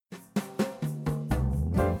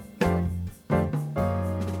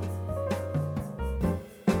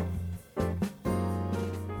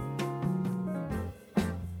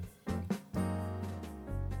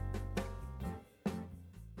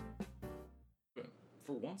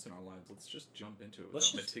for once in our lives, let's just jump into it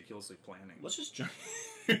Let's without just- meticulously planning. Let's just jump.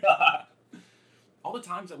 All the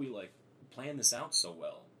times that we like plan this out so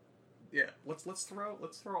well. Yeah, let's throw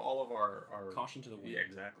all of our Caution to the wind. Yeah,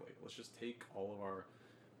 exactly. Let's just take all of our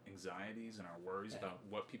anxieties and our worries about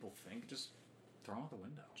what people think, just throw them out the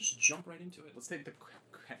window. Just jump right into it. Let's take the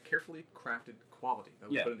carefully crafted quality that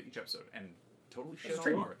we put into each episode and totally shit all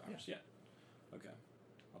over it. Yeah. Okay.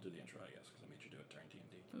 I'll do the intro, I guess, because I made you do it during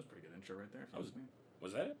TND. That was a pretty good intro right there.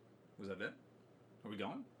 Was that it? Was that it? Are we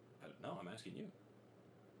going? I don't know. I'm asking you.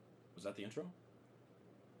 Was that the intro?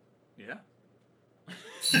 Yeah.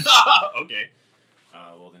 Okay.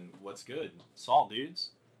 Well then, what's good? Salt, dudes.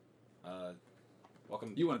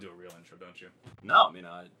 Welcome. You want to do a real intro, don't you? No, I mean,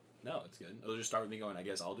 no, it's good. It'll just start with me going, I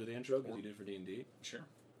guess I'll do the intro because you did it for D&D. Sure.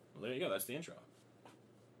 Well, there you go. That's the intro.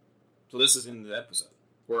 So this is in the episode.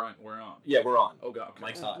 We're on. Yeah, we're on. Oh, God. Okay.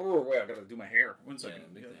 Mike's hot. Oh, wait, I got to do my hair. 1 second.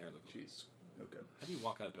 Yeah, make the hair look cool. Jeez. Okay. How do you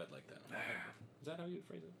walk out of bed like that? Is that how you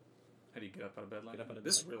phrase it? How do you get up out of bed like Get up out of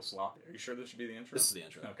This bed. is real sloppy. Are you sure this should be the intro? This is the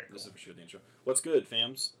intro. Okay, This cool. is for sure the intro. What's good,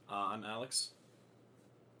 fams? I'm Alex.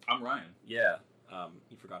 I'm Ryan. Yeah.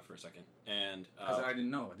 You forgot for a second. And I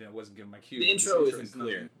didn't know. I wasn't giving my cue. the intro isn't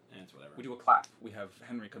clear. And it's whatever. We do a clap. We have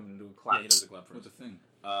Henry come and do a clap. Yeah, he does a clap for us. What's the thing?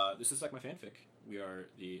 This is like my fanfic. We are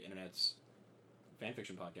the internet's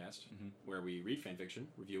fanfiction podcast where we read fanfiction,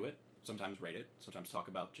 review it, sometimes rate it, sometimes talk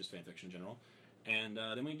about just fanfiction in general. And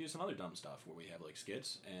then we do some other dumb stuff where we have like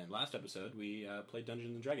skits. And last episode we played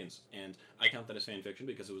Dungeons and Dragons, and I count that as fan fiction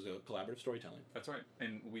because it was a collaborative storytelling. That's right.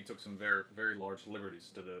 And we took some very, very large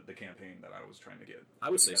liberties to the campaign that I was trying to get.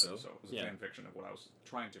 I would say together. so. So it was a fan fiction of what I was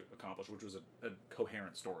trying to accomplish, which was a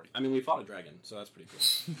coherent story. I mean, we fought a dragon, so that's pretty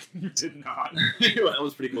cool. You did not. That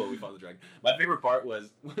was pretty cool. We fought the dragon. My favorite part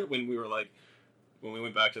was when we were like, when we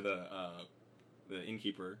went back to the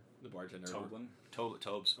innkeeper, the bartender,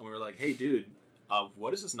 Tobes, and we were like, "Hey, dude.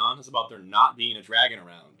 What is this nonsense about there not being a dragon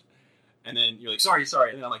around?" And then you're like, sorry.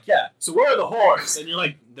 And then I'm like, yeah, so where are the whores? And you're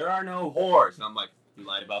like, there are no whores. And I'm like, you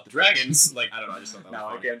lied about the dragons. Like, I don't know, I just thought that was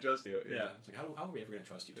funny. I can't trust you. Yeah. It's like, how are we ever going to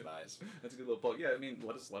trust you guys? That's a good little poll. Yeah, I mean,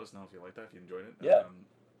 let us know if you like that, if you enjoyed it. Yeah.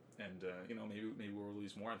 Maybe we'll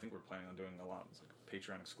release more. I think we're planning on doing a lot of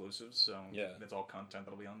Patreon exclusives, so it's all content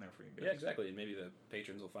that'll be on there for you guys. Yeah, exactly. And maybe the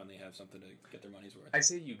patrons will finally have something to get their money's worth. I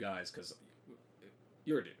say you guys because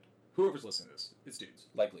you're a dude. Whoever's listening to this, it's dudes.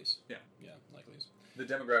 Likelies. Yeah, likelies. The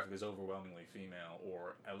demographic is overwhelmingly female,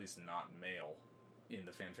 or at least not male, in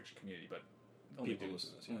the fanfiction community. But only people dudes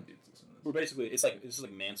listen to this. Only dudes listen to this. We're basically this is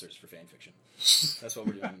like Mansers for fanfiction. That's what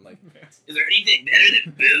we're doing. Like, is there anything better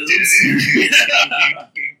than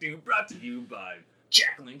boobs? Brought to you by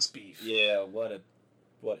Jack Link's Beef. Yeah, what a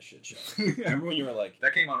shit show. Remember when you were like...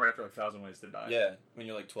 That came on right after 1,000 Ways to Die. Yeah, when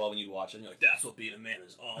you're like 12 and you'd watch it and you're like, that's what being a man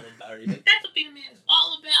is all about. Like, that's what being a man is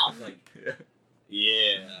all about. Like,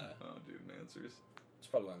 yeah. Oh, dude, Mansers. That's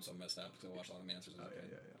probably why I'm so messed up, because I watched a lot of Mansers as a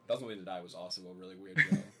kid. Yeah. 1,000 Ways to Die was also a really weird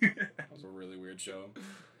show. That was a really weird show.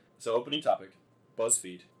 So, opening topic.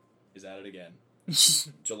 BuzzFeed is at it again.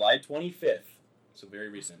 July 25th. So, very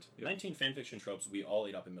recent. 19 fanfiction tropes we all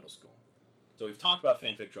ate up in middle school. So we've talked about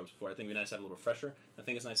fanfic tropes before. I think it'd be nice to have a little refresher. I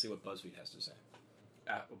think it's nice to see what BuzzFeed has to say.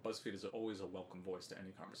 BuzzFeed is always a welcome voice to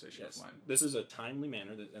any conversation of mine. This is a timely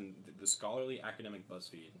manner, and the scholarly academic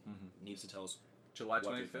BuzzFeed needs to tell us... July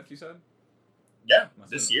 25th, you said? Yeah,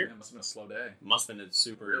 this year. It must have been a slow day. Must have been a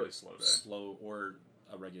super... Really slow day. Slow or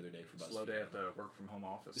a regular day for BuzzFeed. Slow day at the work-from-home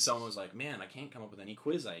office. Someone was like, man, I can't come up with any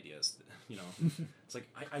quiz ideas. It's like,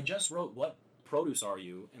 I just wrote, what produce are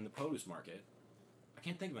you in the produce market? I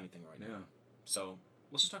can't think of anything right now. So,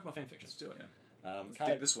 let's just talk about fanfiction. Let's do it,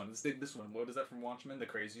 Let's dig this one. What is that from Watchmen? The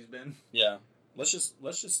Crazy's Bin? Yeah. Let's just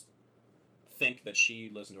think that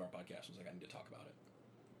she listened to our podcast and was like, I need to talk about it.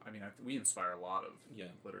 I mean, we inspire a lot of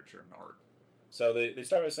literature and art. So they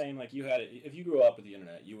started saying, like, if you grew up with the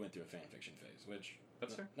internet, you went through a fanfiction phase, which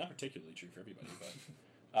that's fair. Not particularly true for everybody,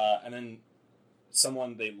 but and then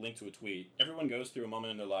they linked to a tweet. Everyone goes through a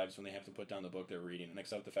moment in their lives when they have to put down the book they're reading and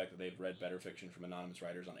accept the fact that they've read better fiction from anonymous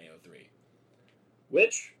writers on AO3.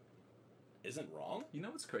 Which isn't wrong. You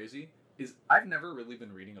know what's crazy? Is I've never really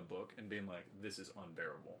been reading a book and being like, this is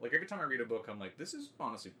unbearable. Like, every time I read a book, I'm like, this is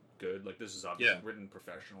honestly good. Like, this is obviously written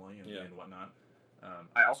professionally and whatnot.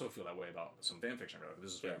 I also feel that way about some fan fiction. Like,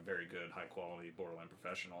 this is very good, high quality, borderline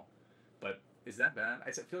professional. But is that bad?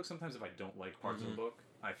 I feel like sometimes if I don't like parts of a book,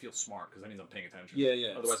 I feel smart because that means I'm paying attention.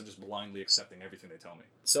 Yeah. Otherwise, I'm just blindly accepting everything they tell me.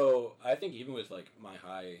 So I think even with like my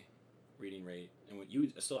high reading rate, and what you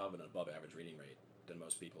still have an above average reading rate than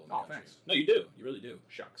most people in the country. Thanks. No, you do. You really do.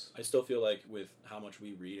 Shucks. I still feel like with how much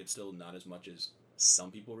we read, it's still not as much as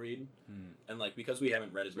some people read, and like because we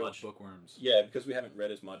haven't read as much bookworms. Yeah, because we haven't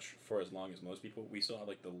read as much for as long as most people, we still have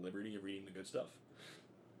like the liberty of reading the good stuff.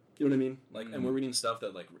 You know what I mean? Like, and we're reading stuff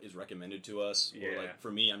that like is recommended to us. Yeah. Or like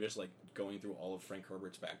for me, I'm just like going through all of Frank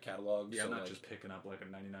Herbert's back catalog. Yeah, so, I'm not like, just picking up like a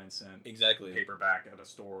 99-cent exactly paperback at a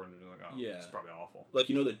store and like, oh, yeah, it's probably awful. Like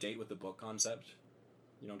the date with the book concept.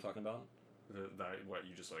 You know what I'm talking about? What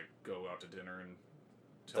you just like go out to dinner and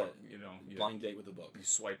talk, blind date with the book. You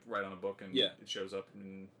swipe right on a book and it shows up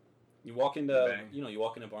and you walk into you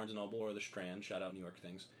walk into Barnes and Noble or the Strand. Shout out New York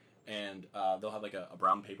things. And they'll have like a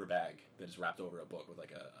brown paper bag that is wrapped over a book with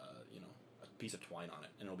like a piece of twine on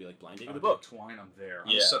it, and it'll be like blind date with the book. Twine, I'm there.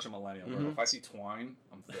 I'm such a millennial. Bro. If I see twine,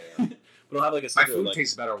 I'm there. But it'll have like a sticker. My food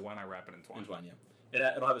tastes better when I wrap it in twine.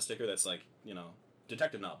 It'll have a sticker that's like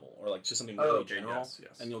detective novel or like just something really general.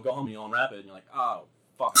 Yes. And you'll go home and you'll unwrap it, and you're like, oh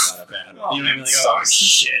fuck, I got a bad. You know what I mean? Like, oh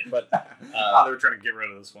shit. But they were trying to get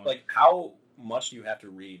rid of this one. Like, how much do you have to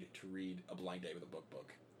read a blind date with a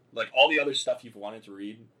book? Like all the other stuff you've wanted to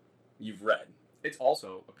read, you've read. It's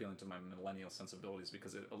also appealing to my millennial sensibilities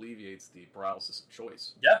because it alleviates the paralysis of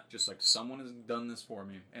choice. Yeah. Just like someone has done this for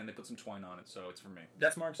me and they put some twine on it, so it's for me.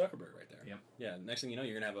 That's Mark Zuckerberg right there. Yep. Yeah. Next thing you know,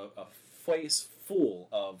 you're going to have a face full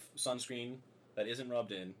of sunscreen that isn't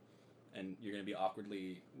rubbed in, and you're going to be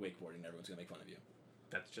awkwardly wakeboarding and everyone's going to make fun of you.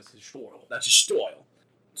 That's just his style. That's his style.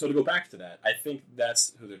 So to go back to that, I think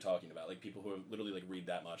that's who they're talking about. Like people who literally like read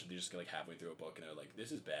that much and they just get like halfway through a book and they're like,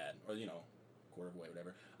 this is bad. Or, quarter of the way,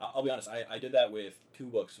 whatever. I'll be honest, I did that with 2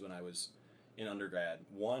 books when I was in undergrad.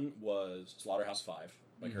 One was Slaughterhouse 5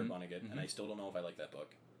 by Kurt Vonnegut, and I still don't know if I like that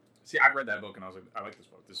book. See, I read that book and I was like, I like this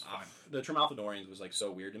book. This is fine. The Tremalfadorians was like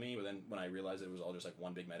so weird to me, but then when I realized it was all just like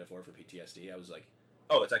one big metaphor for PTSD, I was like,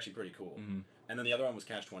 oh, that's actually pretty cool. And then the other one was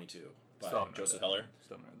Catch-22 by Joseph Heller.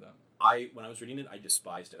 Still haven't read that. When I was reading it, I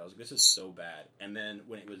despised it. I was like, this is so bad. And then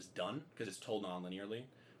when it was done, because it's told non-linearly,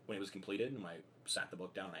 when it was completed and I sat the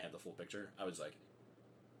book down and I had the full picture, I was like,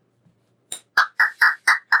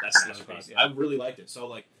 that's masterpiece. Yeah. I really liked it. So,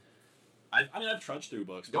 like, I've trudged through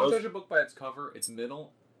books. Don't judge a book by its cover, its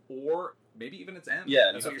middle, or maybe even its end.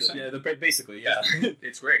 Yeah, that's what you're saying. Yeah, basically, yeah.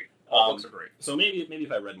 It's great. All books are great. So maybe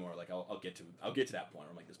if I read more, like I'll get to that point where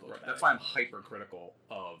I'm like, this book. Right. That's why I'm hypercritical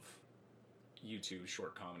of YouTube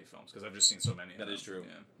short comedy films because I've just seen so many. That is true.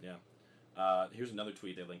 Yeah. Here's another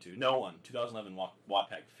tweet they linked to. No one. 2011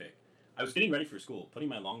 Wattpad fic. I was getting ready for school, putting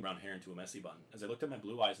my long brown hair into a messy bun. As I looked at my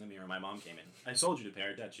blue eyes in the mirror, my mom came in. I sold you to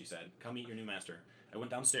Parrot, she said. Come meet your new master. I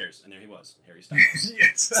went downstairs, and there he was, Harry Styles.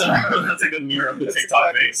 Yes. So that's a good mirror of the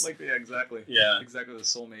TikTok face. Exactly. Yeah. Exactly the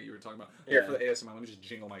soulmate you were talking about. Here, for the ASMR, let me just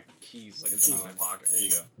jingle my keys like it's in my pocket. There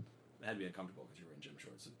you go. It had to be uncomfortable because you were in gym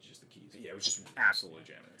shorts. It's just the keys. Yeah, it was just absolutely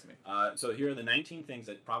jamming it to me. So here are the 19 things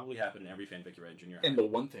that probably happened in every fanfic you read in junior high. And the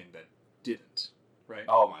one thing that didn't. Right.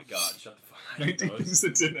 Oh my god, shut the fuck up. 19 things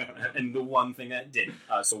that didn't happen. And the one thing that didn't.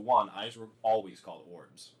 So one, eyes were always called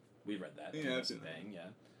orbs. We read that. Yeah, that's a thing,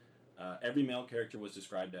 yeah. Every male character was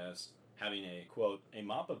described as having a, quote, a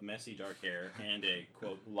mop of messy dark hair and a,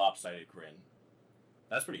 quote, lopsided grin.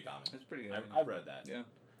 That's pretty common. That's pretty good. I've read that. Yeah,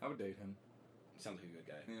 I would date him. Sounds like a good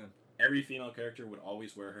guy. Yeah. Every female character would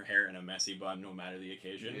always wear her hair in a messy bun, no matter the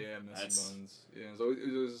occasion. Yeah, messy buns. Yeah,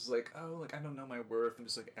 it was like, oh, like I don't know my worth. I'm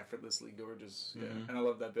just like effortlessly gorgeous. Yeah, and I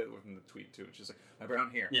love that bit within the tweet too. It's just like my brown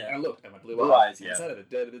hair. Yeah, and I looked at my blue eyes. Yeah,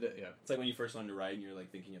 yeah. It's like when you first learn to write and you're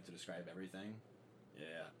like thinking you have to describe everything. Yeah.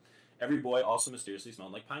 Every boy also mysteriously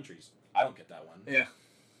smelled like pine trees. I don't get that one. Yeah.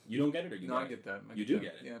 You don't get it, or you? No, I get that. You do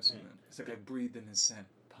get it. Yeah, I've seen that. It's like I breathed in his scent.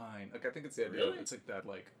 Pine. Like I think it's the idea. Really? It's like that.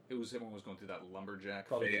 Like it was everyone was going through that lumberjack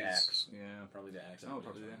probably phase. The axe. Yeah, probably the axe. Oh,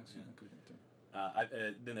 probably the axe. Yeah.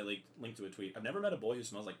 Then they linked to a tweet. I've never met a boy who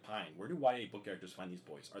smells like pine. Where do YA book characters find these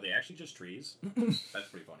boys? Are they actually just trees? That's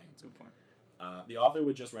pretty funny. That's a good point. The author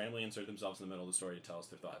would just randomly insert themselves in the middle of the story to tell us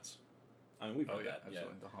their thoughts. I mean, we've read that. Absolutely.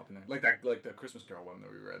 Yeah. The hopping there. Like the Christmas Carol one that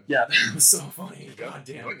we read. Yeah, that was so funny. God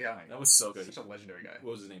damn. What guy? That was so good. Such a legendary guy.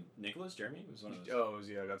 What was his name? Nicholas? Jeremy? It was one of those.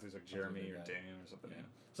 Oh, I got things like Jeremy or Dan or something. Yeah.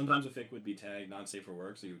 Sometimes a fic would be tagged not safe for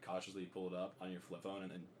work, so you would cautiously pull it up on your flip phone and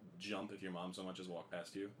then jump if your mom so much as walked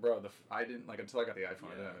past you. Bro, I didn't until I got the iPhone.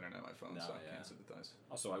 I didn't have internet on my phone, so I can't sympathize.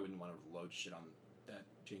 Also, I wouldn't want to load shit on that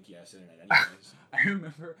janky ass internet anyways. I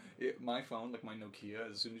remember my phone, like my Nokia,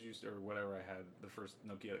 as soon as or whatever I had, the first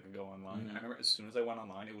Nokia that could go online. I remember as soon as I went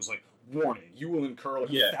online, it was like, warning, you will incur like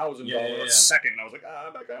 $1,000 a second. And I was like,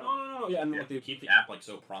 back out. No. Yeah, and like they keep the app like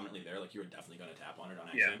so prominently there, like you were definitely going to tap on it on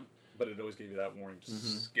accident. Yeah. But it always gave you that warning to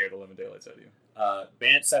scare the living daylights out of you.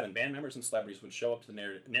 Band members and celebrities would show up to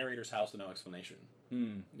the narrator's house with no explanation.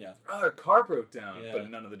 Yeah. Oh, their car broke down. Yeah. But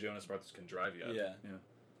none of the Jonas Brothers can drive yet. Yeah.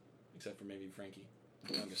 Except for maybe Frankie,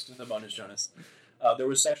 the youngest, the bonus Jonas. There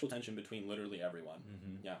was sexual tension between literally everyone.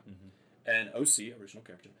 Mm-hmm. Yeah. Mm-hmm. And OC, original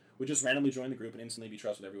character, would just randomly join the group and instantly be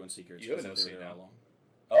trusted with everyone's secrets. You have an OC now.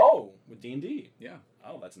 Oh, with D&D. Yeah.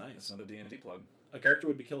 Oh, that's nice. That's another D&D plug. A character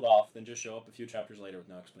would be killed off, then just show up a few chapters later with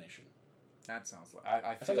no explanation. That sounds like...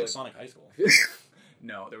 I That sounds like Sonic High School.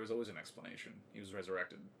 No, there was always an explanation. He was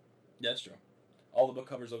resurrected. Yeah, that's true. All the book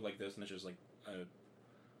covers look like this, and it's just like a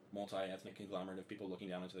multi-ethnic conglomerate of people looking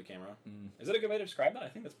down into the camera. Mm. Is that a good way to describe that? I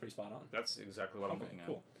think that's pretty spot on. That's exactly what I'm looking at.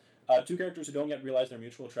 Cool. Two characters who don't yet realize their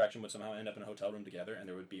mutual attraction would somehow end up in a hotel room together, and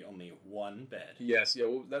there would be only one bed. Yes, yeah.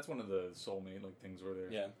 Well, that's one of the soulmate things where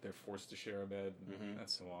they're forced to share a bed. Mm-hmm.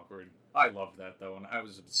 That's so awkward. I loved that though, and I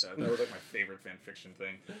was upset. That was like my favorite fan fiction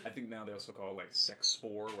thing. I think now they also call it like sex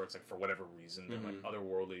spore, where it's like for whatever reason, they're like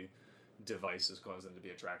otherworldly devices cause them to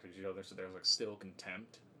be attracted to each other. So there's like still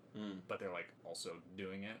contempt, but they're like also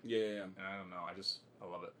doing it. Yeah. And I don't know. I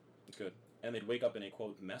love it. It's good. And they'd wake up in a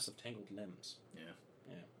quote mess of tangled limbs. Yeah.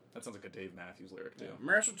 That sounds like a Dave Matthews lyric, too. Yeah.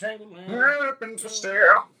 Mess of tangled limbs.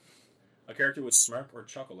 A character would smirk or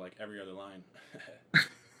chuckle like every other line.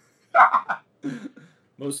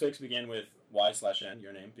 Most fics begin with Y/N,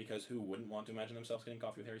 your name, because who wouldn't want to imagine themselves getting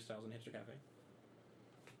coffee with Harry Styles in a hipster cafe?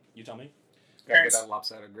 You tell me. Gotta get that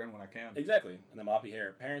lopsided grin when I can. Exactly. And the moppy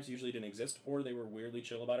hair. Parents usually didn't exist, or they were weirdly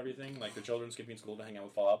chill about everything, like the children skipping school to hang out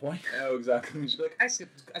with Fall Out Boy. Oh, exactly. She'd be like, I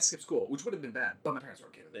skipped school, which would have been bad, but my parents were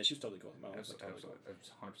okay with it. Yeah, she was totally cool. My mom was totally cool.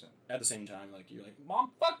 100%. At the same time, like, you're like,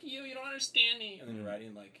 Mom, fuck you don't understand me. And then you're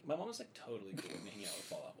writing, like, my mom was, like, totally cool with me hanging out with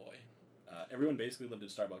Fall Out Boy. Everyone basically lived at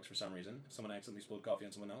Starbucks for some reason. If someone accidentally spilled coffee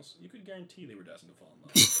on someone else, you could guarantee they were destined to fall in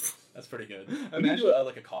love. That's pretty good. We can do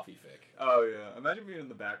like a coffee fic. Oh yeah, imagine being in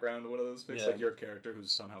the background of one of those fics, Yeah. like you're a character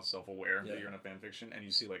who's somehow self-aware that you're in a fan fiction, and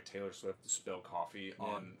you see like Taylor Swift spill coffee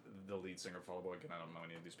on the lead singer of Fall Out Boy. Again, I don't know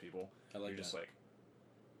any of these people. You're just like,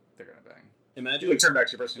 they're gonna bang. Imagine you like turn back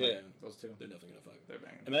to your person. Yeah, like, those two. they're definitely gonna fuck. They're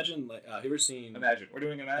banging. Imagine like have you ever seen? Imagine we're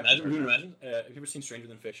doing Imagine. We're doing Imagine. Have you ever seen Stranger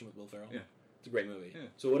Than Fiction with Will Ferrell? Yeah. It's a great movie. Yeah.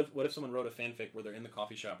 So what if someone wrote a fanfic where they're in the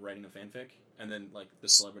coffee shop writing a fanfic, and then like the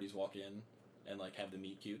celebrities walk in and like have the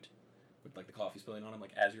meet cute with like the coffee spilling on them,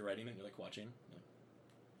 like as you're writing it, you're like watching. Like,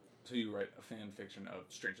 so you write a fan fiction of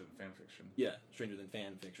Stranger Than Fan Fiction. Yeah, Stranger Than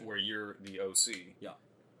Fan Fiction. Where you're the OC. Yeah.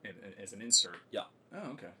 And as an insert. Yeah.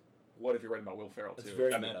 Oh, okay. What if you're writing about Will Ferrell too? It's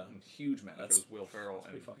very meta. Huge meta. It was Will Ferrell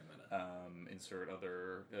and pretty fucking meta. Insert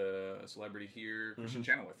other celebrity here, Christian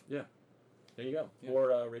Chenoweth. Yeah. There you go. Yeah.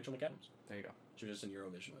 Or Rachel McAdams. There you go. She was just in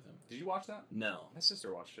Eurovision with him. Did you watch that? No. My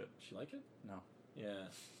sister watched it. She like it? No. Yeah.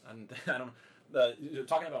 I don't. You're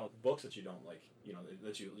talking about books that you don't like. You know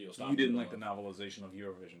that you'll stop. You didn't like the novelization of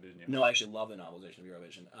Eurovision, didn't you? No, I actually love the novelization of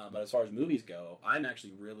Eurovision. But as far as movies go, I'm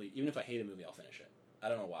actually really even if I hate a movie, I'll finish it. I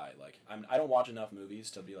don't know why. Like I don't watch enough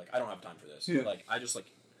movies to be like I don't have time for this. Yeah. Like I just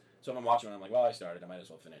like so if I'm watching one, I'm like, well, I started, I might as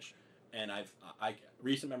well finish. And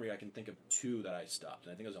recent memory, I can think of two that I stopped,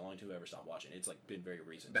 and I think it was the only two I ever stopped watching. It's like been very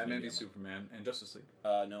recent. Batman v Superman and Justice League.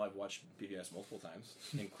 No, I've watched BVS multiple times,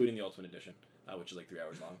 including the Ultimate Edition, which is like 3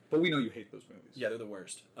 hours long. But we know you hate those movies. Yeah, they're the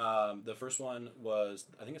worst. The first one was,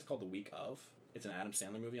 I think it's called The Week Of. It's an Adam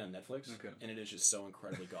Sandler movie on Netflix, and it is just so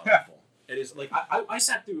incredibly god-awful. It is, like, I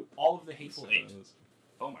sat through all of the Hateful Eight.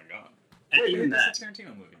 Oh my god. And wait, even that's a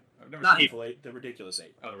Tarantino movie. I've never not seen Hateful Eight, The Ridiculous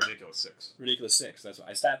Eight. Oh, The Ridiculous Six. Ridiculous Six. That's what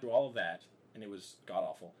I sat through all of that, and it was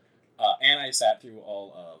god-awful. And I sat through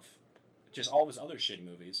all of his other shitty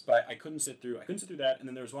movies, but I couldn't sit through that, and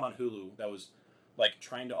then there was one on Hulu that was, like,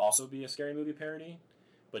 trying to also be a scary movie parody,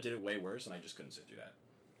 but did it way worse, and I just couldn't sit through that.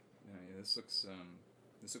 Yeah, this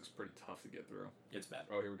looks pretty tough to get through. It's bad.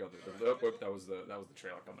 Oh, here we go. That was the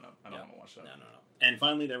trailer coming up. I don't want to watch that. No. And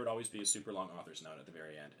finally, there would always be a super long author's note at the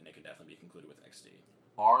very end, and it could definitely be concluded with XD.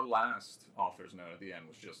 Our last author's note at the end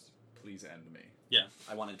was just, please end me. Yeah,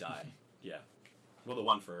 I want to die. Yeah. Well, the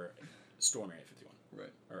one for Storm Area 51.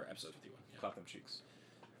 Right. Or episode 51. Yeah. Clap them cheeks.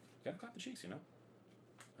 Gotta clap the cheeks, you know?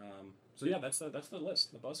 So yeah, that's the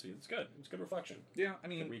list, the BuzzFeed. It's good. It's good reflection. Yeah, I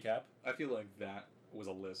mean, good recap. I feel like that was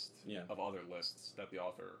a list of other lists that the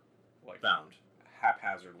author found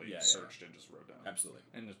haphazardly searched and just wrote down. Absolutely.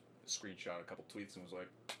 And just screenshot a couple tweets and was like,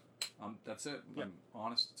 that's it. Yeah.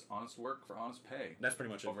 It's honest work for honest pay. That's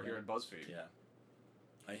pretty much over here at BuzzFeed. Yeah.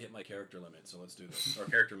 I hit my character limit, so let's do this. Or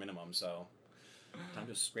character minimum, so time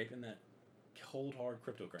to scrape in that cold hard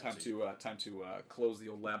cryptocurrency. Time to close the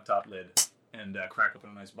old laptop lid and crack open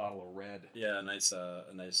a nice bottle of red. Yeah, a nice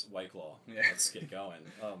White Claw. Yeah. Let's get going.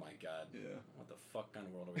 Oh my god. Yeah. What the fuck kind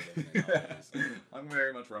of world are we living in nowadays? I'm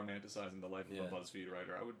very much romanticizing the life of a BuzzFeed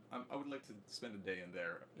writer. I would like to spend a day in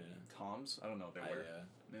there. Yeah. Toms? I don't know if they were.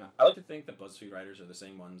 Yeah. I like to think that BuzzFeed writers are the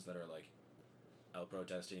same ones that are like out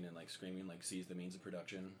protesting and like screaming like seize the means of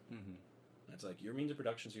production. Mm-hmm. And it's like your means of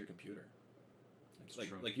production is your computer.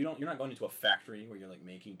 Like you're not going into a factory where you're like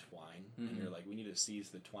making twine and you're like, we need to seize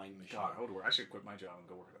the twine machine. God, I should quit my job and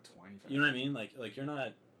go work at a twine factory. You know what I mean? Like you're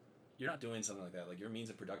not doing something like that. Like your means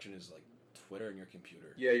of production is like Twitter and your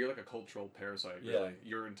computer. Yeah, you're like a cultural parasite. Yeah, really.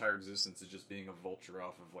 Your entire existence is just being a vulture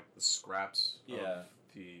off of like the scraps of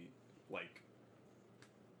the like,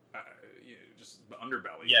 just the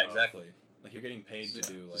underbelly. Yeah, exactly. Like you're getting paid to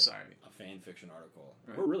do like society. A fan fiction article.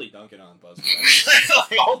 Right. We're really dunking on BuzzFeed.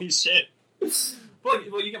 Like, holy shit. Well,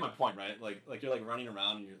 you get my point, right? Like you're like running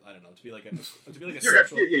around and you're, I don't know, to be like a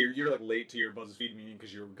sexual... you're like late to your BuzzFeed meeting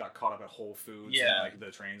because you got caught up at Whole Foods. Yeah, and, like the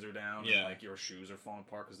trains are down. Yeah, and, like your shoes are falling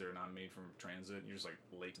apart because they're not made from transit. And you're just like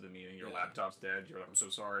late to the meeting. Your laptop's dead. You're like, I'm so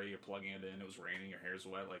sorry. You're plugging it in. It was raining. Your hair's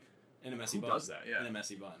wet. Like in a messy bun. Who does that? Yeah, in a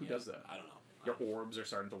messy bun. Who does that? I don't know. Your orbs are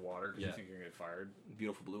starting to water because you think you're gonna get fired.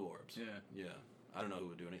 Beautiful blue orbs. Yeah. I don't know who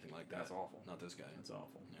would do anything like that. That's awful. Not this guy. That's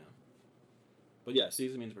awful. Yeah. But yeah,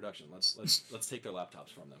 seize the means of production. Let's take their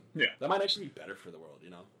laptops from them. Yeah. That might actually be better for the world, you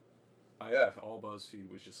know? Yeah, if all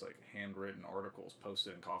BuzzFeed was just like handwritten articles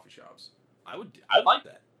posted in coffee shops. I'd like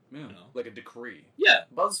that. Yeah. You know? Like a decree. Yeah.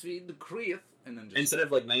 BuzzFeed decreeth. And then just... Instead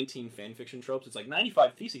of like 19 fan fiction tropes, it's like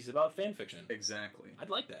 95 theses about fan fiction. Exactly. I'd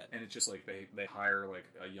like that. And it's just like they hire like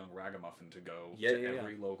a young ragamuffin to go to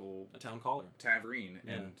every local town caller tavern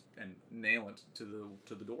and nail it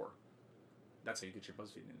to the door. That's how you get your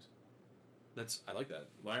BuzzFeed news. I like that.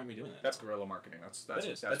 Why aren't we doing that? That's guerrilla marketing. That's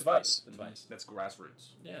Vice. That's Vice. That's grassroots.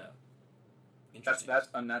 Yeah. Interesting.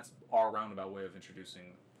 That's our roundabout way of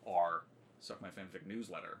introducing our Suck My Fanfic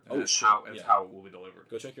newsletter. And that's how it will be delivered.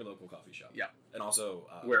 Go check your local coffee shop. Yeah. And also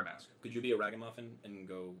wear a mask. Could you be a ragamuffin and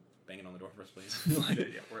go banging on the door for us, please?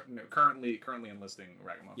 We're currently enlisting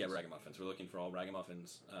ragamuffins. Yeah, ragamuffins. We're looking for all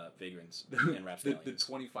ragamuffins, vagrants, and rapscallions. The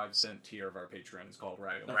 25-cent tier of our Patreon is called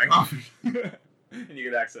Ragamuffin. And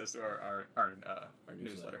you get access to our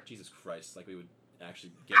newsletter. Jesus Christ! Like we would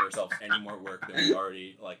actually give ourselves any more work than we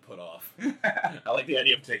already like put off. I like the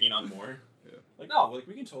idea of taking on more. Yeah. Like no, like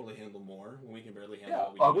we can totally handle more when we can barely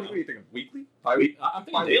handle. What are you thinking? Weekly? I'm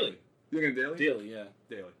thinking daily. You're thinking daily? Daily, yeah.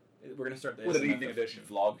 Daily. We're gonna start with an evening edition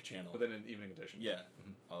vlog channel. With an evening edition. Yeah.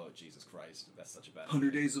 Mm-hmm. Oh Jesus Christ, that's such a bad.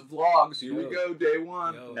 100 days of vlogs. Here we go. Day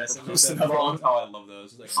one. That's vlogs. Oh, I love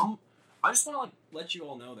those. It's like I just want to like let you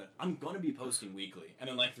all know that I'm gonna be posting weekly, and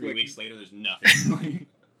then like 3 weeks later, there's nothing.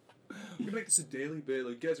 I'm gonna make this a daily bit.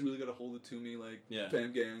 Like, you guys really gotta hold it to me, like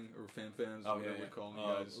fan gang or fan fans, or whatever we're calling you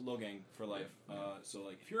guys. Low gang for life. So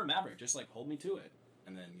like, if you're a Maverick, just like hold me to it,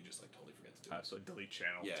 and then you just like totally forget to do it. So delete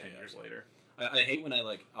channel 10 years later. I hate when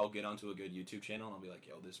I'll get onto a good YouTube channel and I'll be like,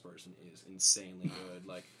 yo, this person is insanely good.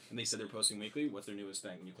 Like, and they said they're posting weekly. What's their newest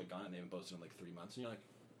thing? And you click on it, and they haven't posted in like 3 months, and you're like,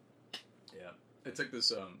 yeah. It's like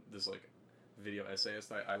this like video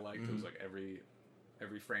essayist I liked. It was like every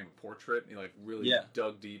frame a portrait. He like really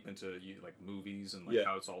dug deep into like movies and like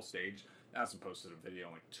how it's all staged. I hasn't posted a video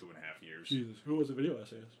in like 2.5 years. Jesus, who was the video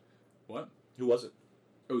essayist? What? Who was it?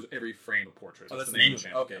 It was every frame a portrait. Oh, that's the name of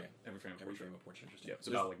it. Okay. Every frame a portrait. Interesting. Yeah, it's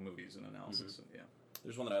about like movies and analysis. And,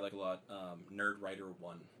 There's one that I like a lot. Nerd Writer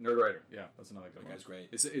 1. Nerd Writer. Yeah, that's another good one. That guy's great.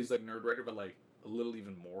 It's like Nerd Writer, but like a little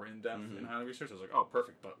even more in depth in how to research. I was like, oh,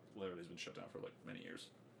 perfect. But literally, it's been shut down for like many years.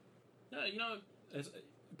 Yeah, you know,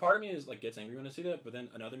 part of me is like gets angry when I see that, but then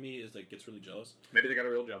another me is like gets really jealous. Maybe they got a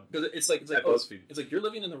real job. Because it's like BuzzFeed. It's like you're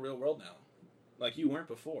living in the real world now, like you weren't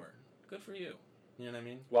before. Good for you. You know what I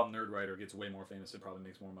mean? While Nerd Writer gets way more famous, it probably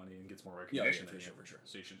makes more money and gets more recognition. Yeah, for sure.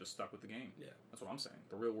 So you should just stuck with the game. Yeah, that's what I'm saying.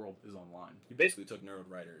 The real world is online. You basically took Nerd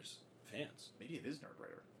Writer's fans. Maybe it is Nerd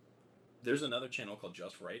Writer. There's another channel called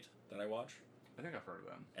Just Right that I watch. I think I've heard of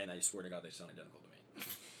them. And I swear to God, they sound identical to me.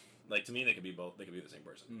 Like to me, they could be both. They could be the same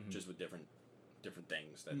person, just with different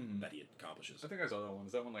things that he accomplishes. I think I saw that one.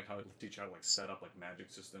 Is that one like how to teach how to like set up like magic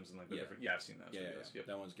systems and like the different? Yeah, I've seen that. Yeah.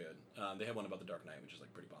 That one's good. They have one about the Dark Knight, which is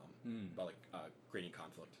like pretty bomb. About like creating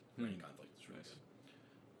conflict. It's really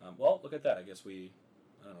good. Well, look at that. I guess I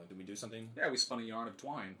don't know. Did we do something? Yeah, we spun a yarn of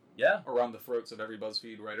twine. Yeah. Around the throats of every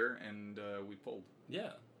BuzzFeed writer, and we pulled.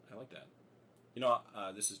 Yeah, I like that. You know,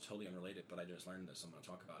 this is totally unrelated, but I just learned this. I'm going to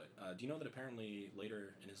talk about it. Do you know that apparently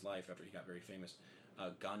later in his life, after he got very famous,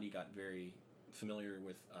 Gandhi got very familiar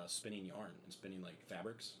with spinning yarn and spinning like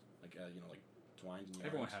fabrics, like like twines and yarns.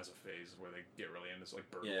 Everyone has a phase where they get really into like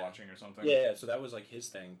bird watching or something. Yeah. So that was like his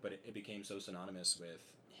thing, but it became so synonymous with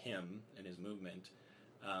him and his movement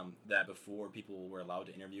that before people were allowed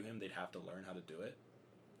to interview him, they'd have to learn how to do it.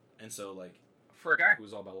 And so like for a guy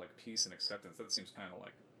who's all about like peace and acceptance, that seems kind of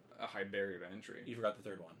like a high barrier to entry. You forgot the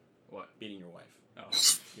third one. What? Beating your wife. Oh.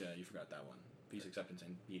 Yeah, you forgot that one. Peace, acceptance,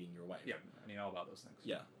 and beating your wife. Yeah, I mean all about those things.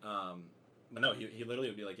 Yeah. But no, he literally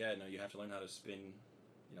would be like, yeah, no, you have to learn how to spin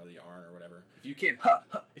the yarn or whatever.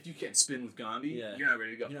 If you can't spin with Gandhi, you're not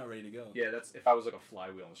ready to go. You're not ready to go. Yeah, that's if I was like a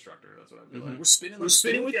flywheel instructor. That's what I'd be like. We're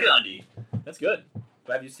spinning with Gandhi. That's good.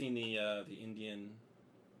 But have you seen the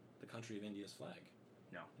country of India's flag?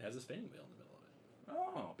 No, it has a spinning wheel in the middle of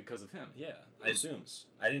it. Oh, because of him. Yeah, I assume.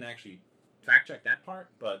 I didn't actually fact check that part,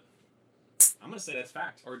 but I'm gonna say that's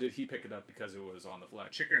fact. Or did he pick it up because it was on the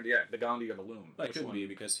flag? Chicken or the egg? The Gandhi or the loom? It could be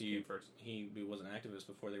because he was an activist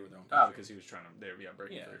before they were their own country. Oh, because he was trying to break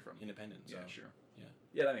free from independence. Yeah, so. sure.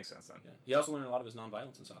 Yeah, that makes sense then. Yeah. He also learned a lot of his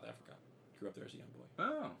nonviolence in South Africa. Grew up there as a young boy.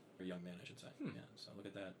 Oh, or young man, I should say. Yeah. So look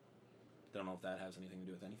at that. Don't know if that has anything to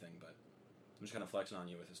do with anything, but I'm just kind of flexing on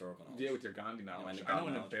you with historical knowledge. Yeah, with your Gandhi knowledge. I know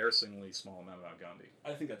an embarrassingly small amount about Gandhi.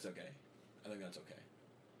 I think that's okay.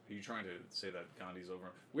 Are you trying to say that Gandhi's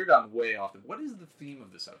over? We've gotten way off. What is the theme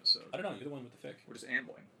of this episode? I don't know. You're the one with the fic. We're just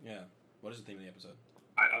ambling. Yeah. What is the theme of the episode?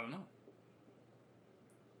 I don't know.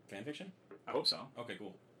 Fan fiction? I hope so. Okay,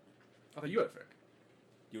 cool. I thought you had a fic.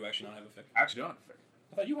 You actually don't have a fic? I actually don't have a fic.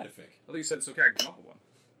 I thought you had a fic. I thought you said it's okay. I can come up with one.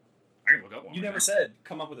 I can look up one. You never said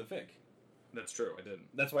come up with a fic. That's true. I didn't.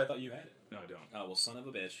 That's why I thought you had it. No, I don't. Oh, well, son of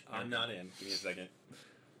a bitch. I'm not in. Give me a second.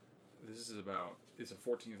 This is about... It's a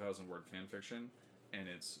 14,000 word fan fiction, and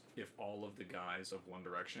it's if all of the guys of One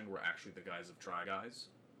Direction were actually the guys of Try Guys.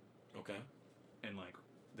 Okay. And,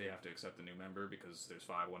 they have to accept a new member because there's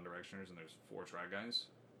 5 One Directioners and there's 4 Try Guys.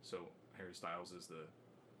 So Harry Styles is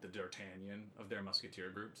the D'Artagnan of their musketeer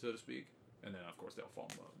group, so to speak. And then, of course, they'll fall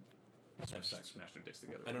in love. Smash their dicks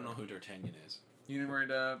together. I don't know who D'Artagnan is. You never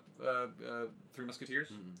read Three Musketeers?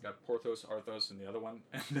 Mm-hmm. Got Porthos, Arthos, and the other one.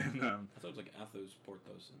 And then... I thought it was like Athos,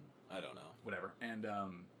 Porthos, and... I don't know. Whatever. And,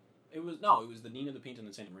 It was the Nina, the Pinta, and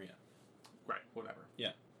the Santa Maria. Right, whatever.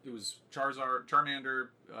 Yeah. It was Charizard, Charmander,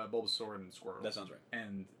 Bulbasaur, and Squirtle. That sounds right.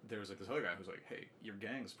 And there was, this other guy who's like, hey, your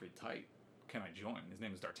gang's pretty tight. Can I join? His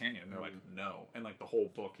name is D'Artagnan. And they're like, no. And, the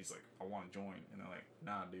whole book, he's like, I want to join. And they're like,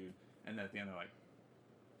 nah, dude. And then at the end, they're like,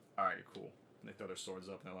 all right, you're cool. And they throw their swords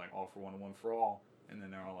up, and they're like, all for one and one for all. And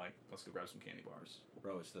then they're all like, let's go grab some candy bars.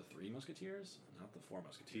 Bro, it's the 3 Musketeers, not the 4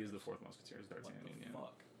 Musketeers. He is the 4th Musketeer, D'Artagnan.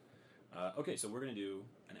 What the fuck? Okay, so we're going to do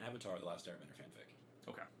an Avatar The Last Airbender fanfic.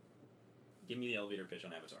 Okay. Give me the elevator pitch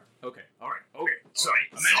on Avatar. Okay. All right. Okay. Sorry.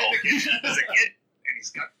 Imagine there's a kid, and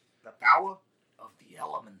he's got the power of the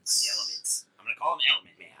elements. The elements. I'm going to call him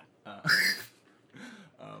Element Man.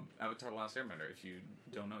 Avatar: The Last Airbender. If you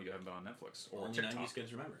don't know, you haven't been on Netflix or Only TikTok. 90s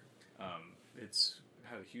kids remember. It's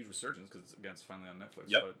had a huge resurgence because it's finally on Netflix.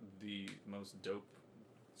 Yep. But the most dope,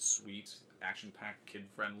 sweet, action-packed,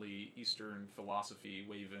 kid-friendly, Eastern philosophy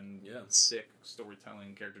waving, sick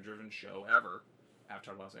storytelling, character-driven show ever.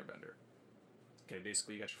 Avatar: The Last Airbender. Okay,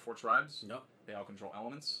 basically you got your 4 tribes. Yep. They all control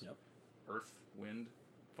elements. Yep. Earth, wind,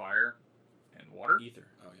 fire, and water. Ether.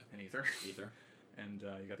 Oh yeah. And ether. Ether. And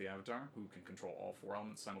you got the Avatar, who can control all 4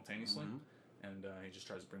 elements simultaneously. Mm-hmm. And he just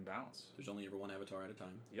tries to bring balance. There's only ever one Avatar at a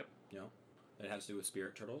time. Yep. It has to do with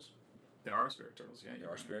spirit turtles. There are spirit turtles, yeah. There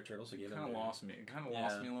are spirit turtles. So It kind of lost me. It kind of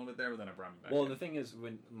lost me a little bit there, but then I brought me back. Well, the thing is,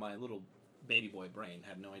 when my little baby boy brain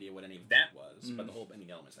had no idea what any of that was, but the whole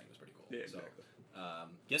bending elements thing was pretty cool. Yeah, exactly. So,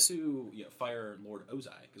 guess who? Fire Lord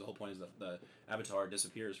Ozai, because the whole point is the Avatar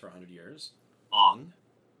disappears for 100 years. Ong.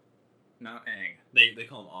 Not Aang. They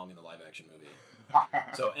call him Ong in the live action movie.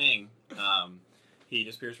 So Aang, he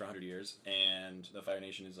disappears for 100 years, and the Fire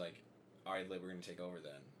Nation is like, all right, we're going to take over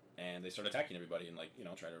then. And they start attacking everybody and,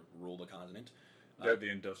 try to rule the continent. They're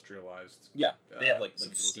the industrialized... Yeah, they have,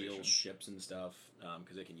 steel civilization. ships and stuff,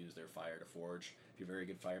 because they can use their fire to forge. If you're a very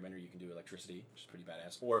good firebender, you can do electricity, which is pretty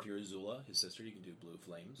badass. Or if you're Azula, his sister, you can do blue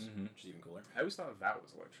flames, which is even cooler. I always thought that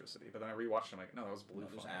was electricity, but then I rewatched it, I'm like, no, that was blue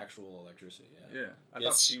flame. There's actual electricity, Yeah. I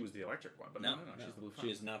thought she was the electric one, but no, she's the blue flame.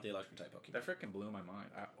 She is not the electric type Pokemon. That freaking blew my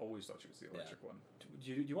mind. I always thought she was the electric one.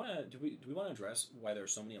 Do we want to address why there are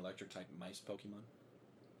so many electric type mice Pokemon?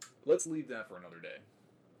 Let's leave that for another day.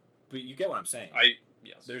 But you get what I'm saying.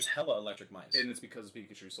 Yes. There's hella electric mice. And it's because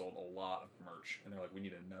Pikachu sold a lot of merch, and they're like, we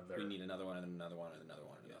need another. We need another one, and another one, and another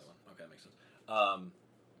one, and another one. Okay, that makes sense.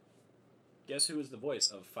 Guess who is the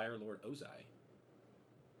voice of Fire Lord Ozai?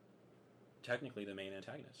 Technically the main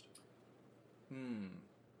antagonist.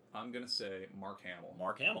 I'm going to say Mark Hamill.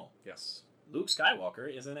 Mark Hamill. Yes. Luke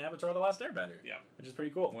Skywalker is in Avatar: The Last Airbender. Yeah. Which is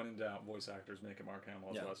pretty cool. When in doubt, voice actors make it Mark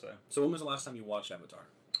Hamill, that's what I say. So when was the last time you watched Avatar?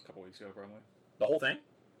 A couple weeks ago, probably. The whole thing?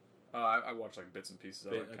 I watched bits and pieces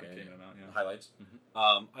of it. Okay, Came in and out, The highlights?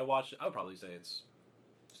 Mm-hmm. I would probably say it's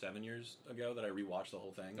 7 years ago that I rewatched the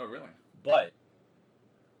whole thing. Oh, really? But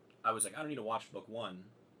I was like, I don't need to watch book 1.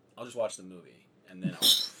 I'll just watch the movie. And then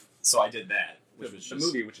so I did that. The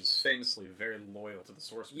movie, which is famously very loyal to the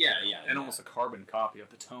source material. Yeah. And almost a carbon copy of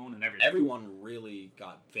the tone and everything. Everyone really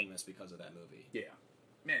got famous because of that movie. Yeah.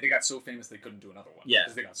 Man, they got so famous they couldn't do another one. Yeah.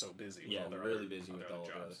 Because they got so busy. Yeah, they're really busy with all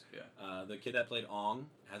jobs. Yeah. The kid that played Ong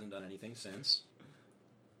hasn't done anything since.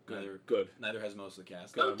 Good. Neither has most of the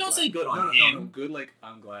cast. Don't say good on him. No, good. Like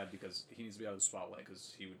I'm glad because he needs to be out of the spotlight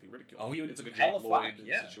because he would be ridiculed. Oh, he would. It's like a Jake Lloyd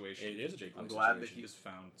situation. It is a Jake Lloyd situation. I'm glad that he has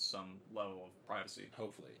found some level of privacy.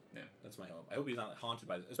 Hopefully, yeah, that's my hope. I hope he's not haunted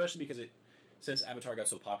by this, especially because since Avatar got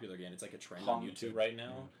so popular again, it's like a trend on YouTube right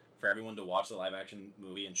now. Yeah. For everyone to watch the live action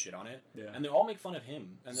movie and shit on it, and they all make fun of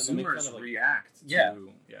him, and then they make fun of react.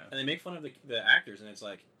 And they make fun of the actors, and it's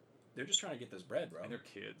like they're just trying to get this bread, bro. And they're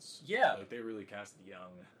kids. Yeah, like they really cast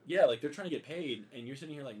young. Yeah, like they're trying to get paid, and you're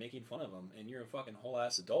sitting here like making fun of them, and you're a fucking whole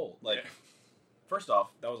ass adult. Like, first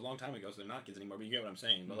off, that was a long time ago, so they're not kids anymore. But you get what I'm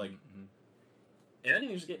saying. But like, and then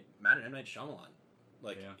you just get mad at M. Night Shyamalan.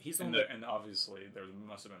 Like he's the and obviously there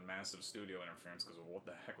must have been massive studio interference because of what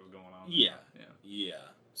the heck was going on. Yeah.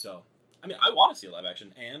 So, I mean, I want to see a live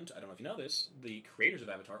action, and I don't know if you know this, the creators of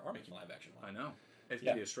Avatar are making a live action one. I know. It's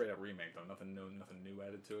gonna be a straight up remake though. Nothing new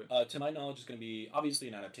added to it. To my knowledge, it's gonna be obviously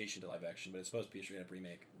an adaptation to live action, but it's supposed to be a straight up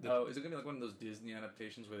remake. Is it gonna be like one of those Disney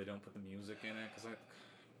adaptations where they don't put the music in it? Because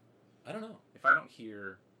I don't know. If I don't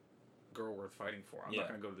hear "Girl Worth Fighting For," I'm not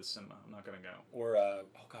gonna go to the cinema. I'm not gonna go. Or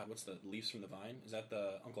what's the Leaves from the Vine? Is that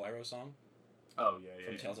the Uncle Iroh song? Oh yeah.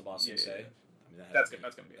 From Tales of Boston Say. I mean, that's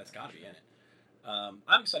gonna be. That's gotta be in it.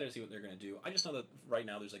 I'm excited to see what they're gonna do. I just know that right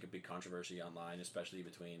now there's like a big controversy online, especially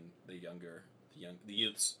between the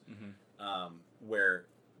youths, where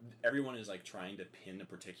everyone is like trying to pin a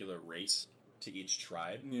particular race to each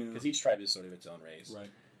tribe because each tribe is sort of its own race, right?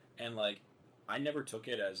 And like, I never took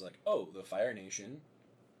it as like, oh, the Fire Nation,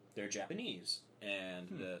 they're Japanese, and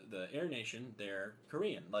the Air Nation, they're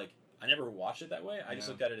Korean. Like, I never watched it that way. I just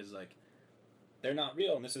looked at it as like, they're not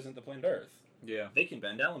real, and this isn't the planet Earth. Yeah, they can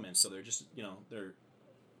bend elements, so they're just they're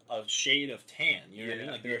a shade of tan, you know what I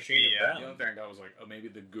mean? Like they're a shade of brown. The other thing I was like, oh, maybe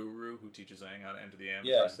the guru who teaches Aang how to enter the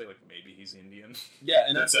Amethyst. Yeah. Like maybe he's Indian. Yeah,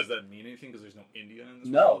 and does that mean anything? Because there's no India in this.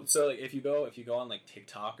 No, world? So like, if you go on like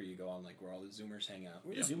TikTok or you go on like where all the Zoomers hang out,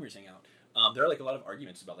 there are like a lot of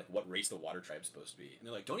arguments about like what race the water tribe's supposed to be, and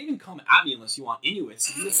they're like, don't even come at me unless you want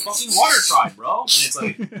Inuits to be this fucking water tribe, bro. And it's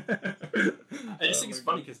like, I just think it's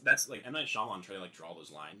funny because that's like M. Night Shyamalan tried to like draw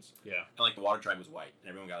those lines. Yeah, and like the water tribe was white, and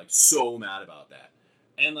everyone got like so mad about that.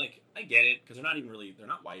 And like I get it because they're not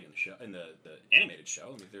white in the show in the animated show.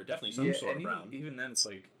 I mean, they're definitely some sort of brown. Even then, it's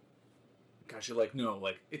like, gosh, you're like, no,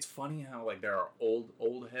 like it's funny how like there are old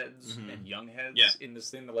heads and young heads in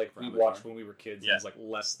this thing that like we watched when we were kids. And it's like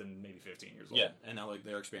less than maybe 15 years old. Yeah, and now like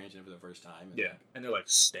they're experiencing it for the first time. And, and they're like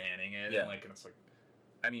standing it. And like, and it's like,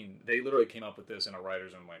 I mean, they literally came up with this in a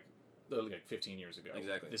writer's room like 15 years ago.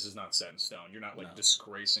 Exactly. This is not set in stone. You're not like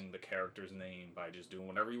disgracing the character's name by just doing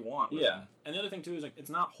whatever you want. Yeah. And the other thing too is like it's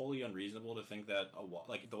not wholly unreasonable to think that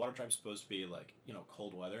like the water tribe's supposed to be like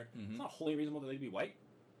cold weather. It's not wholly reasonable that they'd be white.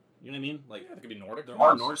 You know what I mean? Like they could be Nordic. There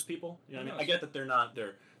are Norse people. You know what I mean? I get that they're not.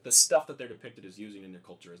 The stuff that they're depicted as using in their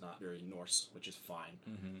culture is not very Norse, which is fine.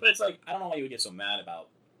 But it's like I don't know why you would get so mad about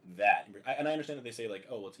that. And I understand that they say like,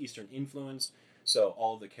 oh, well, it's Eastern influence, so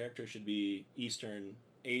all of the characters should be Eastern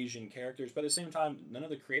Asian characters, but at the same time, none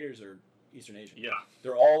of the creators are Eastern Asian. Yeah,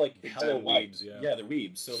 they're all like hella white. Weebs, yeah, they're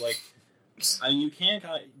weebs. So like, I mean, you can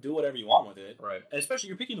kind of do whatever you want with it, right? And especially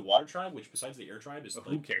you're picking the water tribe, which besides the air tribe is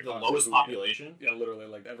who cares? The lowest population. Yeah, literally,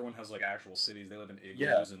 like everyone has like actual cities. They live in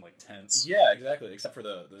igloos and like tents. Yeah, exactly. Except for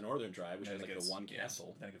the northern tribe, which has like the one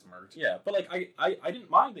castle. Then it gets murked. Yeah, but like I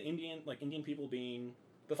didn't mind the Indian people being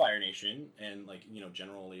the Fire Nation and like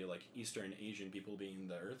generally like Eastern Asian people being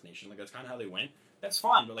the Earth Nation. Like that's kind of how they went. That's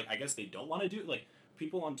fine, but like I guess they don't want to do like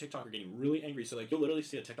people on TikTok are getting really angry. So like you'll literally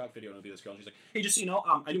see a TikTok video and it'll be this girl and she's like, hey, just so you know,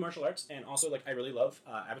 I do martial arts and also like I really love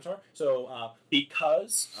Avatar. So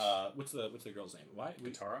because what's the girl's name? Why?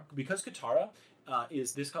 Katara. Because Katara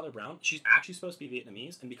is this color brown. She's actually supposed to be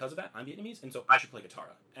Vietnamese, and because of that, I'm Vietnamese, and so I should play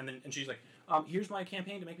Katara. And she's like, here's my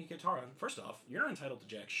campaign to make me Katara. First off, you're not entitled to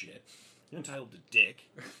jack shit. You're entitled to dick.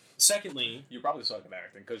 Secondly, you probably suck at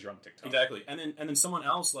acting because you're on TikTok. Exactly, and then someone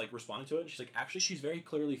else like responded to it. And she's like, actually, she's very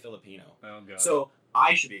clearly Filipino. Oh god. So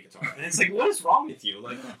I should be Katara. And it's like, what is wrong with you?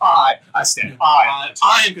 Like, I stand. I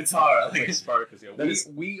am Katara. Like Spartacus.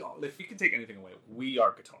 We if you can take anything away, we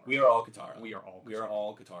are Katara. We are all Katara. We are all. We are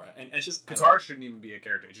all Katara. And it's just Katara shouldn't even be a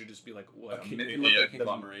character. It should just be like what a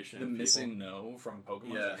conglomeration. The missing no from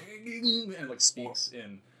Pokemon. Yeah. And like speaks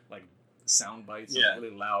in like sound bites and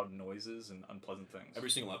really loud noises and unpleasant things. Every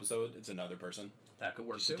single episode, it's another person. That could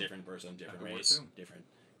work just too. A different person, different race, different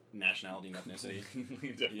nationality and ethnicity.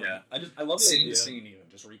 Different. Yeah, I love the same idea. Scene even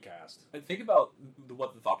just recast. I think about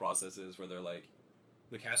what the thought process is, where they're like,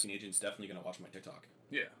 the casting agent's definitely going to watch my TikTok.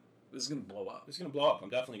 Yeah, this is going to blow up. It's going to blow up. I'm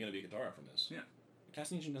definitely going to be Katara from this. Yeah.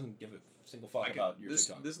 Casting agent doesn't give a single fuck about your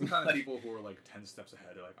TikTok. This is the kind of people who are like 10 steps ahead.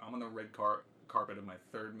 They're like, I'm on the red carpet of my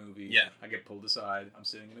third movie. Yeah. I get pulled aside. I'm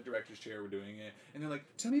sitting in a director's chair. We're doing it. And they're like,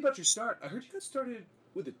 tell me about your start. I heard you got started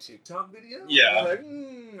with a TikTok video. Yeah. And I'm like,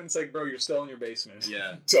 And it's like, bro, you're still in your basement.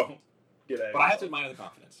 Yeah. Don't get out of But I have to admire the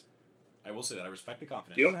confidence. I will say that. I respect the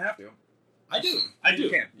confidence. You don't have to. I do. I do. You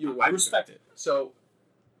can. I respect it. So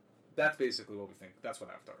that's basically what we think. That's what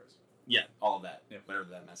Avatar is. Yeah, all of that. Yeah, whatever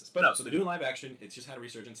that mess is. But no, so they're doing live action. It's just had a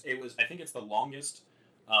resurgence. I think it's the longest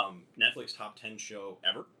Netflix top 10 show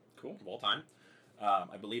ever. Cool. Of all time.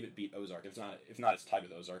 I believe it beat Ozark. If not, it's tied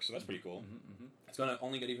with Ozark, so that's pretty cool. Mm-hmm. It's going to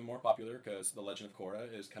only get even more popular because The Legend of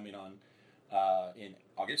Korra is coming on in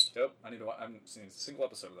August. Yep. I haven't seen a single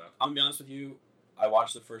episode of that. I'm going to be honest with you. I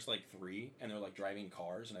watched the first, 3, and they're, driving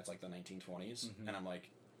cars, and it's, the 1920s. Mm-hmm. And I'm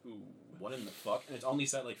like, ooh, what in the fuck? And it's only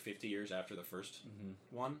set, 50 years after the first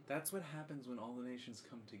one. That's what happens when all the nations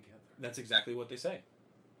come together. That's exactly what they say.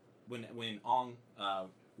 When Ong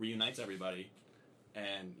reunites everybody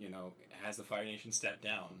and, has the Fire Nation step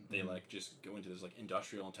down, they, just go into this,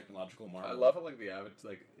 industrial and technological marvel. I love how, the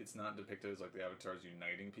Avatar, it's not depicted as, the Avatar's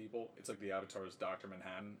uniting people. It's like the Avatar's Dr.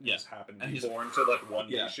 Manhattan. Yeah. Just happened to be born to, one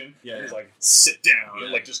yeah. nation. Yeah, and he's yeah. sit down.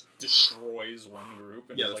 Yeah. And, just destroys one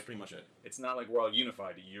group. And yeah, that's pretty much it. It's not like we're all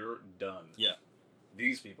unified. You're done. Yeah.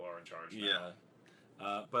 These people are in charge now.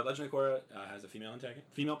 Yeah. But Legend of Korra has a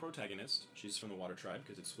female protagonist. She's from the Water Tribe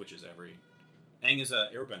because it switches every... Aang is an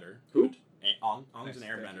airbender. Who? Ong's an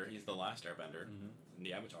airbender. He's the last airbender. In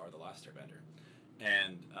the Avatar, the last airbender.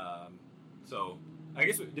 And so, I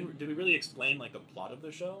guess, did we really explain, the plot of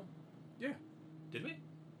the show? Yeah. Did we?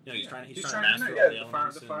 Yeah, he's trying to master all the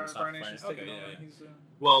elements. The Fire Nation's Okay, taking over. yeah.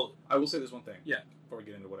 Well, I will say this one thing. Yeah. Before we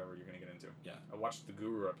get into whatever you're going to get into. Yeah. I watched the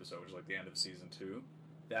Guru episode, which is the end of season 2.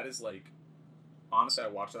 That is honestly, I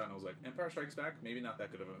watched that and I was like, Empire Strikes Back, maybe not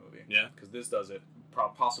that good of a movie. Yeah. Because this does it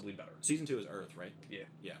possibly better. Season 2 is Earth, right? Yeah.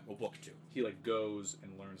 Yeah. Well, book 2. He goes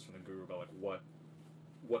and learns from the Guru about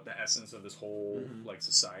what the essence of this whole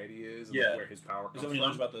society is and where his power comes from. Is that when he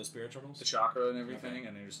learns about the spirituals? The chakra and everything,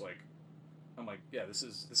 and they're just I'm like, yeah, this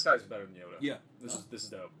guy's better than Yoda. Yeah. This is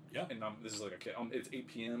dope. Yeah. And this is a kid. It's 8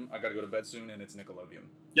 p.m. I gotta go to bed soon, and it's Nickelodeon.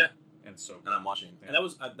 Yeah. And so. And I'm watching. Yeah.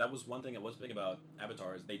 And that was one thing that was big about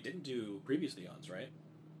Avatar is they didn't do previous Eons, right?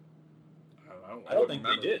 I don't think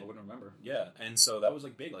they did. I wouldn't remember. Yeah, and so that was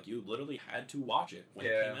big. You literally had to watch it when it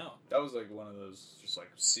came out. That was one of those just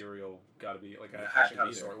serial gotta be I actually had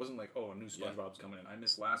a story. It wasn't a new SpongeBob's coming in. I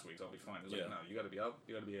missed last week's. I'll be fine. It was no, you gotta be out.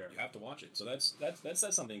 You gotta be there. You have to watch it. So that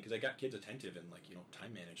says something because I got kids attentive and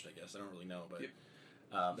time managed. I guess I don't really know, but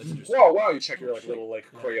that's interesting. Wow! You check your little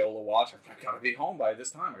Crayola watch. I gotta be home by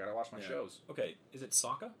this time. I gotta watch my shows. Okay, is it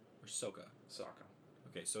Sokka or Sokka? Sokka.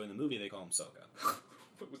 Okay, so in the movie they call him Sokka.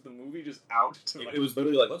 Was the movie just out? It was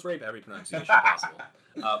literally let's rape every pronunciation possible.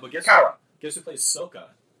 But guess who plays Sokka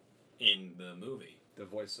in the movie? The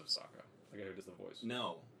voice of Sokka. The guy who does the voice.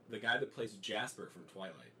 No, the guy that plays Jasper from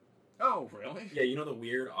Twilight. Oh, really? Yeah, you know the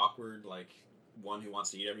weird, awkward, one who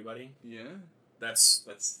wants to eat everybody? Yeah. That's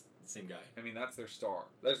the same guy. I mean, that's their star.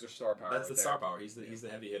 That's their star power. That's the star power. He's the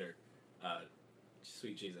heavy hitter.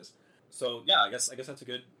 Sweet Jesus. So yeah, I guess that's a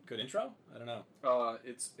good intro. I don't know.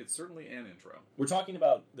 It's certainly an intro. We're talking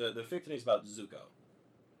about the fic today is about Zuko,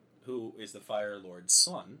 who is the Fire Lord's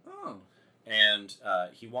son. Oh. And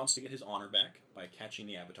he wants to get his honor back by catching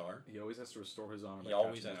the Avatar. He always has to restore his honor. He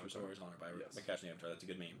always has to restore his honor by catching the Avatar. That's a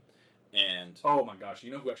good meme. And oh my gosh,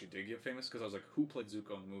 you know who actually did get famous? Because I was like, who played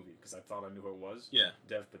Zuko in the movie? Because I thought I knew who it was. Yeah.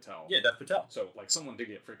 Dev Patel. Yeah, Dev Patel. So someone did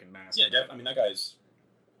get freaking massive. Yeah, I mean that guy's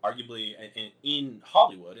arguably in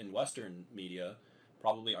Hollywood, in Western media,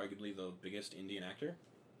 probably arguably the biggest Indian actor.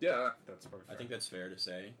 Yeah, that's perfect. I think that's fair to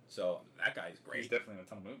say. So that guy's great. He's definitely in a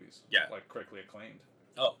ton of movies. Yeah, critically acclaimed.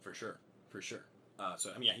 Oh, for sure. So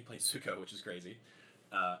I mean, yeah, he plays Zuko, which is crazy.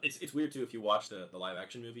 It's weird too. If you watch the live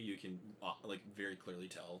action movie, you can very clearly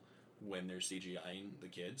tell when they're CGIing the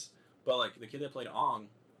kids. But the kid that played Ong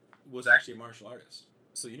was actually a martial artist,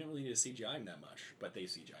 so you didn't really need to CGI him that much. But they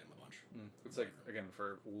CGI'd him a bunch. It's again,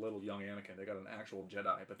 for little young Anakin, they got an actual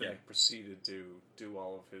Jedi, but then they proceeded to do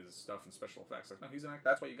all of his stuff in special effects. No, he's an actor.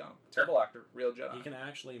 That's why you got him. Terrible actor, real Jedi. He can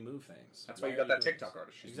actually move things. That's why you got that TikTok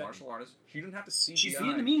artist. She's a martial artist. She didn't have to CGI. She's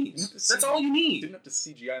Vietnamese. That's all you need. Didn't have to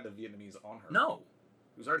CGI the Vietnamese on her. No.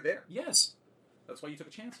 It was already there. Yes. That's why you took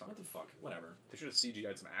a chance on What the fuck? Whatever. They should have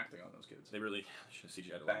CGI'd some acting on those kids. They really should have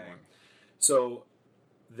CGI'd a lot more. So,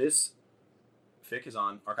 this fic is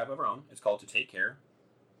on Archive of Our Own. It's called To Take Care.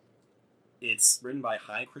 It's written by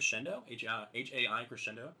High Crescendo, H-A-I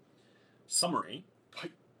Crescendo. Summary.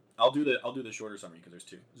 I'll do the shorter summary because there's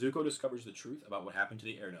two. Zuko discovers the truth about what happened to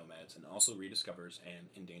the air nomads and also rediscovers an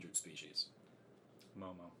endangered species.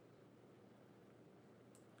 Momo.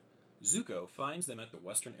 Zuko finds them at the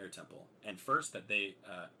Western Air Temple, and the first that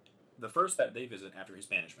they visit after his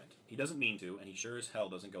banishment. He doesn't mean to, and he sure as hell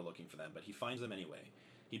doesn't go looking for them, but he finds them anyway.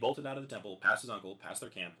 He bolted out of the temple, past his uncle, past their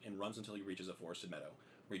camp, and runs until he reaches a forested meadow,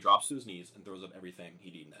 where he drops to his knees and throws up everything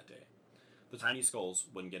he'd eaten that day. The tiny skulls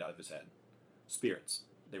wouldn't get out of his head. Spirits.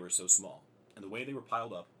 They were so small. And the way they were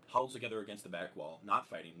piled up, huddled together against the back wall, not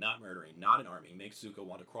fighting, not murdering, not an army, makes Zuko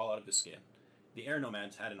want to crawl out of his skin. The air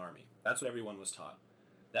nomads had an army. That's what everyone was taught.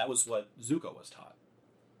 That was what Zuko was taught.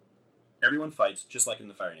 Everyone fights, just like in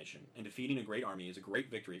the Fire Nation, and defeating a great army is a great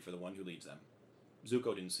victory for the one who leads them.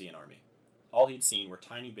 Zuko didn't see an army. All he'd seen were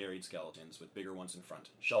tiny buried skeletons with bigger ones in front,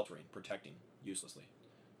 sheltering, protecting, uselessly.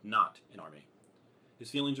 Not an army.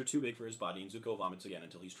 His feelings are too big for his body, and Zuko vomits again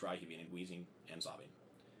until he's dry-heaving and wheezing and sobbing.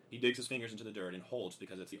 He digs his fingers into the dirt and holds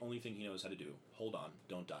because it's the only thing he knows how to do. Hold on,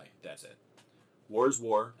 don't die, that's it. War is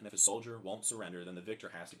war, and if a soldier won't surrender, then the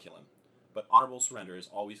victor has to kill him. But honorable surrender is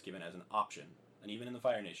always given as an option, and even in the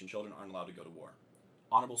Fire Nation, children aren't allowed to go to war.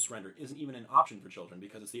 Honorable surrender isn't even an option for children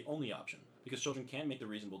because it's the only option, because children can make the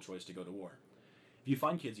reasonable choice to go to war. If you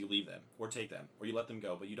find kids, you leave them, or take them, or you let them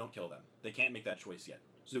go, but you don't kill them. They can't make that choice yet.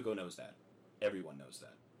 Zuko knows that. Everyone knows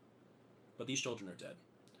that. But these children are dead.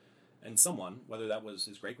 And someone, whether that was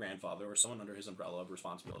his great-grandfather or someone under his umbrella of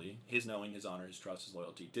responsibility, his knowing, his honor, his trust, his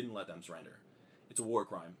loyalty, didn't let them surrender. It's a war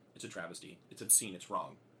crime. It's a travesty. It's obscene. It's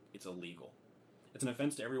wrong. It's illegal. It's an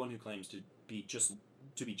offense to everyone who claims to be just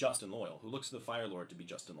and loyal, who looks to the Fire Lord to be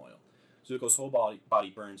just and loyal. Zuko's whole body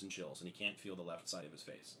burns and chills, and he can't feel the left side of his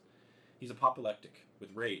face. He's apoplectic,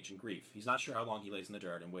 with rage and grief. He's not sure how long he lays in the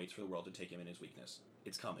dirt and waits for the world to take him in his weakness.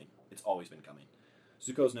 It's coming. It's always been coming.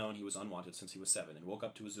 Zuko's known he was unwanted since he was 7, and woke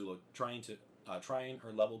up to Azula trying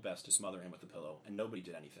her level best to smother him with a pillow, and nobody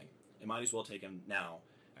did anything. It might as well take him now,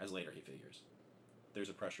 as later, he figures. There's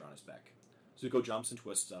a pressure on his back. Zuko jumps and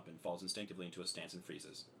twists up and falls instinctively into a stance and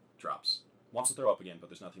freezes. Drops. Wants to throw up again, but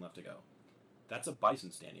there's nothing left to go. That's a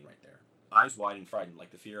bison standing right there. Eyes wide and frightened,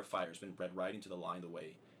 like the fear of fire has been bred right into the line the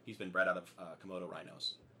way he's been bred out of Komodo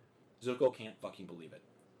rhinos. Zuko can't fucking believe it.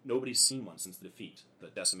 Nobody's seen one since the defeat, the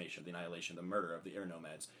decimation, the annihilation, the murder of the air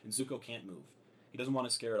nomads, and Zuko can't move. He doesn't want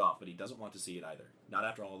to scare it off, but he doesn't want to see it either. Not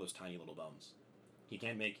after all those tiny little bones. He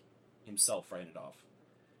can't make himself frighten it off.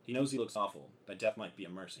 He knows he looks awful, that death might be a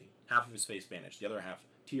mercy. Half of his face banished, the other half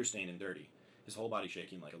tear-stained and dirty, his whole body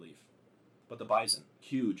shaking like a leaf. But the bison,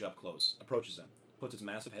 huge up close, approaches him, puts its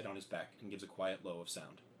massive head on his back, and gives a quiet low of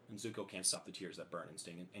sound. And Zuko can't stop the tears that burn and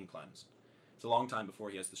sting and cleanse. It's a long time before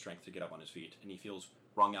he has the strength to get up on his feet, and he feels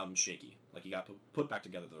wrung out and shaky, like he got put back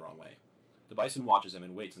together the wrong way. The bison watches him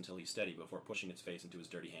and waits until he's steady before pushing its face into his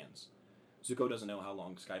dirty hands. Zuko doesn't know how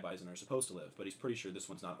long sky bison are supposed to live, but he's pretty sure this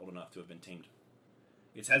one's not old enough to have been tamed.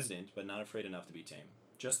 It's hesitant, but not afraid enough to be tame.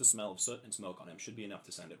 Just the smell of soot and smoke on him should be enough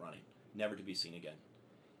to send it running, never to be seen again.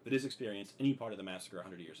 But his experience any part of the massacre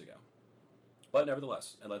 100 years ago. But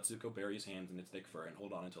nevertheless, it lets Zuko bury his hands in its thick fur and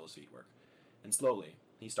hold on until his feet work. And slowly,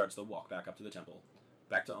 he starts the walk back up to the temple,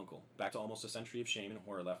 back to Uncle, back to almost a century of shame and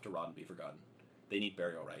horror left to rot and be forgotten. They need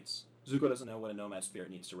burial rites. Zuko doesn't know when a nomad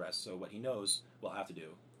spirit needs to rest, so what he knows will have to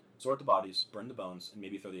do: sort the bodies, burn the bones, and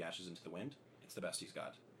maybe throw the ashes into the wind. It's the best he's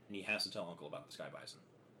got. And he has to tell Uncle about the sky bison.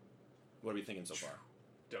 What are we thinking so far?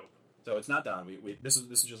 Dope. So it's not done. This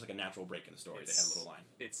is just like a natural break in the story. They had a little line.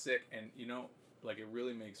 It's sick, and like it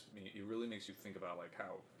really makes you think about like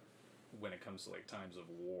how when it comes to like times of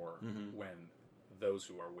war, when those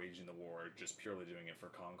who are waging the war are just purely doing it for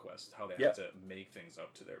conquest, how they have to make things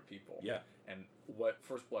up to their people. Yeah. And what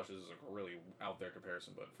first blush is like a really out there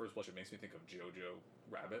comparison, but first blush it makes me think of Jojo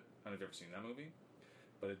Rabbit. I don't know if you've ever seen that movie.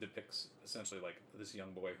 But it depicts essentially like this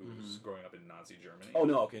young boy who's growing up in Nazi Germany. Oh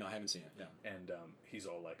no, okay, no, I haven't seen it. Yeah, and he's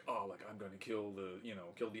all like, "Oh, like I'm going to kill the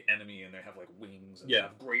enemy," and they have like wings and they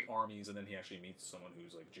have great armies. And then he actually meets someone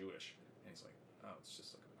who's like Jewish, and he's like, "Oh, it's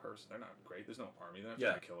just like a person. They're not great. There's no army. They're not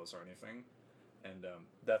trying to kill us or anything." And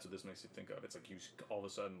that's what this makes you think of. It's like you all of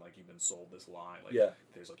a sudden like you've been sold this lie. Like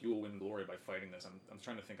there's like you will win glory by fighting this. I'm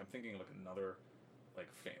trying to think. I'm thinking of like another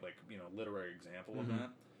like literary example of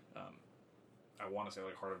that. I want to say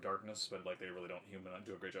like Heart of Darkness, but like they really don't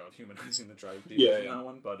do a great job of humanizing the tribe people in that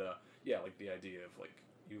one. But like the idea of like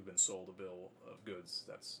you've been sold a bill of goods,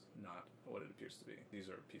 that's not what it appears to be. These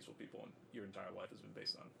are peaceful people, and your entire life has been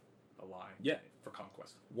based on a lie for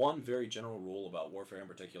conquest. One very general rule about warfare in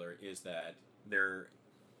particular is that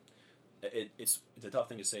it's a tough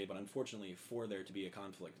thing to say, but unfortunately for there to be a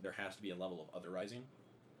conflict, there has to be a level of otherizing.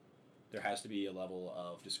 There has to be a level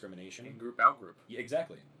of discrimination. In group, out group. Yeah,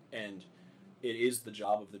 exactly. And it is the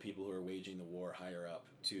job of the people who are waging the war higher up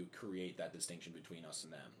to create that distinction between us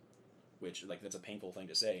and them. which like that's a painful thing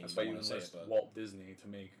to say. That's why you enlist Walt Disney to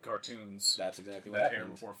make cartoons. That's exactly what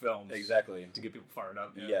happened. Before films. Exactly. To get people fired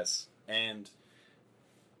up. Yeah. Yes. And,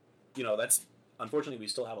 you know, that's, unfortunately, we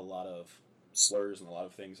still have a lot of slurs and a lot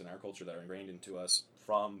of things in our culture that are ingrained into us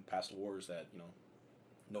from past wars that, you know,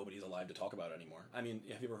 nobody's alive to talk about anymore. I mean,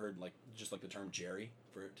 have you ever heard, like, just like the term Jerry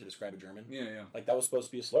to describe a German? Yeah, yeah. Like, that was supposed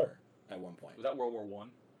to be a slur at one point. Was that World War One?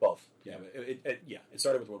 Both. Yeah. It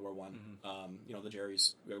started with World War One. Mm-hmm. You know, the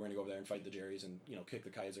Jerrys, we were going to go over there and fight the Jerrys and, you know, kick the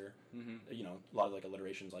Kaiser. Mm-hmm. You know, a lot of, like,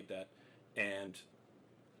 alliterations like that. And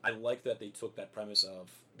I like that they took that premise of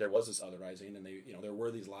there was this otherizing and they, you know, there were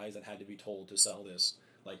these lies that had to be told to sell this.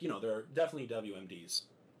 Like, you know, there are definitely WMDs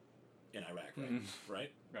in Iraq, right? Mm-hmm.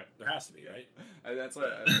 Right? Right. There has to be, right? That's what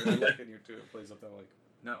I really like in you too. It plays up there like,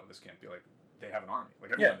 no, this can't be like, they have an army.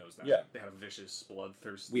 Like, everyone knows that. Yeah. They have vicious,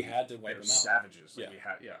 bloodthirsty. We had to wipe them out. Savages. Like,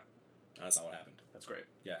 yeah. That's not what happened. That's great.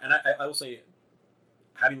 Yeah, and I will say,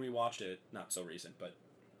 having rewatched it, not so recent, but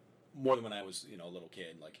more than when I was, you know, a little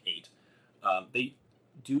kid, like 8, they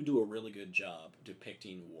do a really good job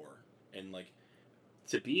depicting war. And, like,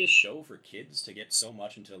 to be a show for kids, to get so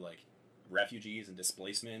much into, like, refugees and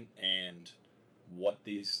displacement and what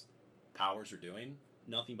these powers are doing,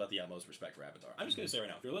 nothing but the utmost respect for Avatar. I'm just going to say right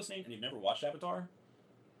now, if you're listening and you've never watched Avatar,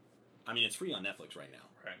 I mean, it's free on Netflix right now.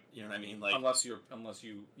 Right. You know what I mean? Like, unless you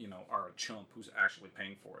know, are a chump who's actually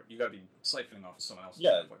paying for it. You got to be siphoning off of someone else's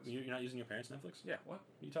yeah, Netflix. You're not using your parents' Netflix? Yeah, what?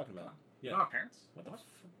 What are you talking about? Yeah. You don't have parents? What the fuck?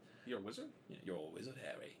 You're a wizard? Yeah, you're a wizard,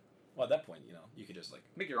 Harry. Well, at that point, you know, you could just, like...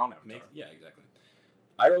 Make your own Avatar. Yeah, exactly.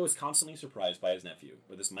 Iroh is constantly surprised by his nephew,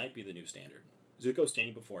 but this might be the new standard. Zuko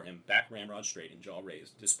standing before him, back ramrod straight and jaw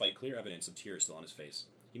raised, despite clear evidence of tears still on his face.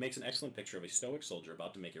 He makes an excellent picture of a stoic soldier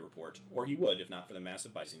about to make a report, or he would if not for the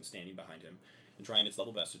massive bison standing behind him and trying its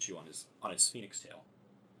level best to chew on his phoenix tail.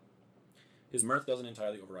 His mirth doesn't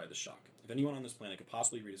entirely override the shock. If anyone on this planet could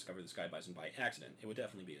possibly rediscover the sky bison by accident, it would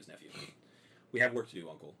definitely be his nephew. We have work to do,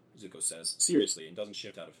 Uncle, Zuko says, seriously, and doesn't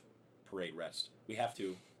shift out of parade rest. We have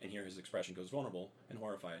to, and here his expression goes vulnerable and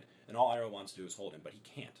horrified, and all Iroh wants to do is hold him, but he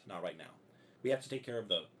can't, not right now. We have to take care of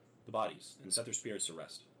the bodies and set their spirits to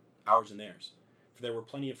rest, ours and theirs. For there were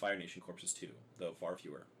plenty of Fire Nation corpses too, though far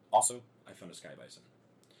fewer. Also, I found a sky bison.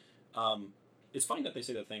 It's funny that they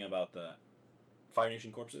say the thing about the Fire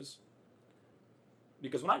Nation corpses,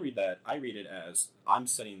 because when I read that, I read it as I'm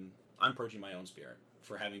purging my own spirit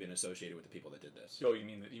for having been associated with the people that did this. Oh, you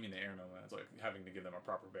mean the air nomads, like having to give them a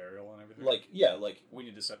proper burial and everything? Like, yeah, like... We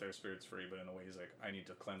need to set their spirits free, but in a way he's like, I need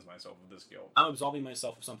to cleanse myself of this guilt. I'm absolving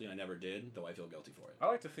myself of something I never did, though I feel guilty for it. I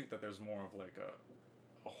like to think that there's more of like a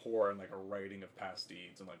horror and like a writing of past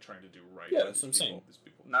deeds and like trying to do right. Yeah, that's what I'm saying. These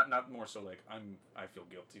people, not more so like I feel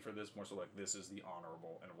guilty for this, more so like this is the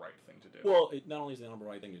honorable and right thing to do. Well, it not only is the honorable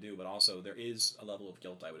right thing to do, but also there is a level of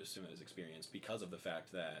guilt I would assume that is experienced because of the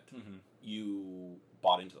fact that you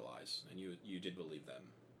bought into the lies and you did believe them,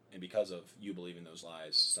 and because of you believing those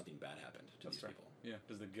lies, something bad happened to these people. Yeah.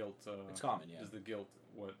 Does the guilt? It's common. Yeah. Does the guilt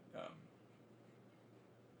what?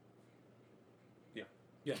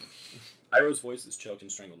 Yeah. Iroh's voice is choked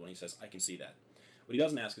and strangled when he says, I can see that. What he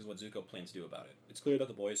doesn't ask is what Zuko plans to do about it. It's clear that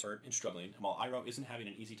the boy is hurt and struggling, and while Iroh isn't having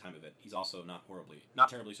an easy time of it, he's also not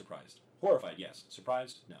terribly surprised. Horrified, yes.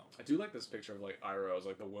 Surprised, no. I do like this picture of like Iroh as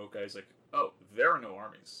like the woke guy. He's like, oh, there are no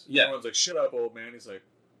armies. Yeah. Everyone's like, shut up, old man. He's like,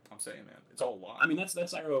 I'm saying, man, it's all a lie. I mean, that's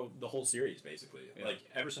Iroh the whole series, basically. Yeah. Like,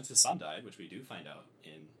 ever since his son died, which we do find out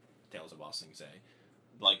in Tales of Ba Sing Se,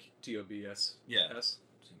 like... TOBS. Yeah. S?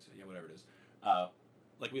 Yeah, whatever it is.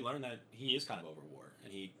 Like, we learn that he is kind of over war,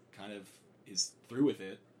 and he kind of is through with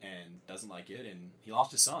it and doesn't like it, and he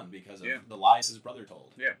lost his son because of the lies his brother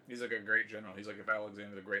told. Yeah, he's like a great general. He's like if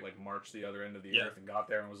Alexander the Great like marched the other end of the earth and got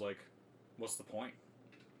there and was like, what's the point?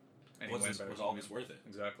 And was all this worth it?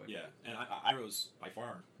 Exactly. Yeah, and Iroh's by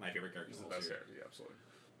far my favorite character. He's the best character, yeah, absolutely.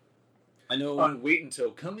 I know. Wait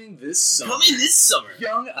until coming this summer.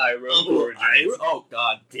 Young Iroh origins. Oh,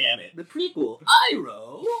 god damn it. The prequel,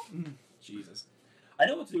 Iroh. Jesus. I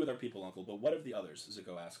know what to do with our people, Uncle, but what of the others?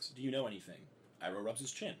 Zuko asks. Do you know anything? Iroh rubs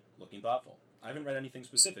his chin, looking thoughtful. I haven't read anything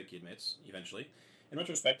specific, he admits, eventually. In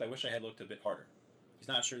retrospect, I wish I had looked a bit harder. He's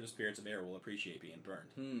not sure the spirits of air will appreciate being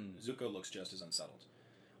burned. Zuko looks just as unsettled.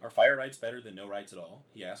 Are fire rites better than no rites at all?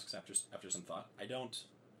 He asks after some thought. I don't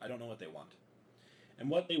know what they want. And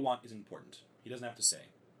what they want is important. He doesn't have to say.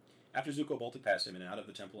 After Zuko bolted past him and out of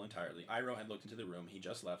the temple entirely, Iroh had looked into the room he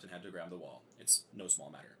just left and had to grab the wall. It's no small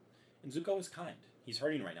matter. And Zuko is kind. He's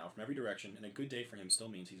hurting right now from every direction, and a good day for him still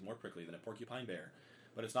means he's more prickly than a porcupine bear.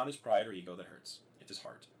 But it's not his pride or ego that hurts. It's his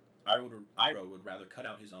heart. Iroh would rather cut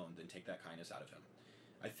out his own than take that kindness out of him.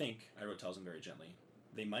 I think, Iroh tells him very gently,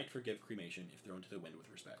 they might forgive cremation if thrown to the wind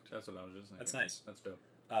with respect. That's what I was just saying. That's nice. That's dope.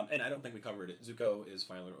 And I don't think we covered it. Zuko is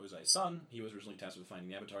Fire Ozai's son. He was originally tasked with finding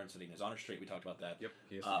the Avatar and setting his honor straight. We talked about that. Yep,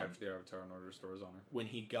 he has to capture the Avatar in order to restore his honor. When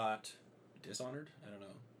he got dishonored, I don't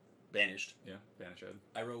know, banished. Yeah, banished.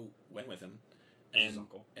 Iroh went with him. And his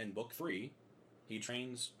uncle. In Book 3, he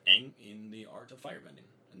trains Aang in the art of firebending.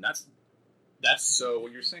 And that's so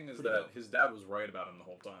what you're saying is that his dad was right about him the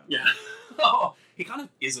whole time. Yeah. Oh, he kind of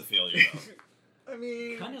is a failure, though. I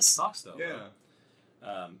mean... Kind of sucks, though. Yeah.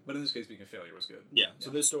 But in this case, being a failure was good. Yeah. So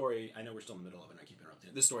this story, I know we're still in the middle of it, and I keep interrupting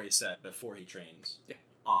it. This story is set before he trains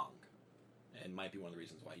Aang. And might be one of the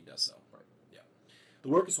reasons why he does so. Right. Yeah. The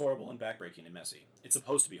work is horrible and backbreaking and messy. It's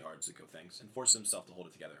supposed to be hard, Zuko thinks, and forces himself to hold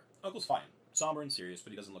it together. Uncle's fine. Somber and serious,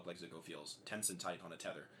 but he doesn't look like Zuko feels. Tense and tight on a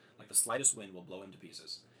tether. Like the slightest wind will blow him to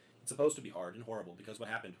pieces. It's supposed to be hard and horrible because what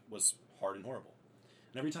happened was hard and horrible.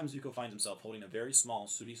 And every time Zuko finds himself holding a very small,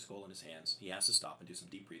 sooty skull in his hands, he has to stop and do some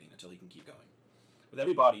deep breathing until he can keep going. With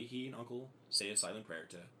every body, he and Uncle say a silent prayer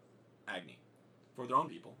to Agni. For their own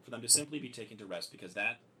people, for them to simply be taken to rest because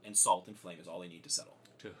that and salt and flame is all they need to settle.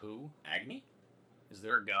 To who? Agni? Is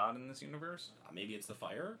there a god in this universe? Maybe it's the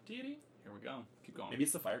fire deity? Here we go. Keep going. Maybe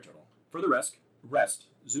it's the fire turtle. For the rest,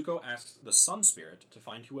 Zuko asks the Sun Spirit to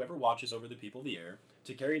find whoever watches over the people of the air,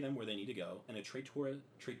 to carry them where they need to go, and a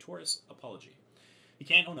traitorous apology. He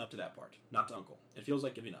can't own up to that part, not to Uncle. It feels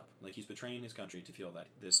like giving up, like he's betraying his country to feel that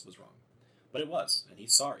this was wrong. But it was, and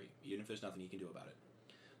he's sorry, even if there's nothing he can do about it.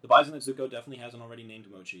 The bison that Zuko definitely hasn't already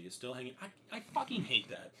named Mochi is still hanging... I fucking hate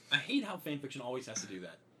that. I hate how fanfiction always has to do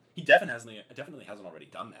that. He definitely hasn't already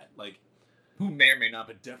done that. Like... Who may or may not,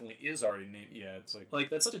 but definitely is already named. Yeah, it's like... Like,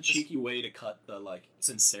 that's such a cheeky way to cut the, like,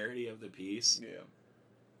 sincerity of the piece. Yeah.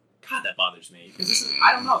 God, that bothers me. Because this is...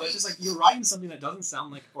 I don't know. That's just like, you're writing something that doesn't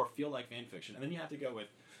sound like or feel like fanfiction, and then you have to go with,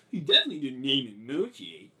 he definitely didn't name it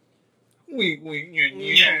Mochi.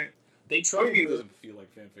 Yeah. They try it doesn't feel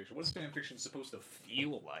like fanfiction. What is fanfiction supposed to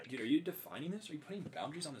feel like? Dude, are you defining this? Are you putting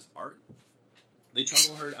boundaries on this art? They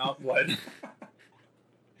trundle her out... What?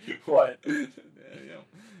 What?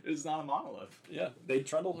 It's not a monolith. Yeah. They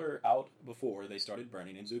trundled her out before they started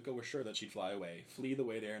burning, and Zuko was sure that she'd fly away, flee the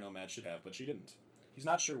way the air nomads should have, but she didn't. He's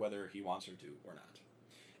not sure whether he wants her to or not.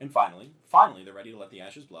 And finally, they're ready to let the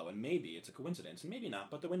ashes blow, and maybe it's a coincidence, and maybe not,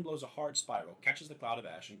 but the wind blows a hard spiral, catches the cloud of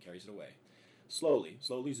ash, and carries it away. Slowly,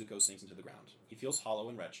 Zuko sinks into the ground. He feels hollow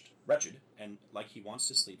and wretched, and like he wants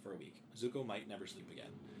to sleep for a week. Zuko might never sleep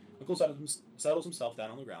again. Uncle settles himself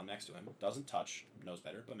down on the ground next to him, doesn't touch, knows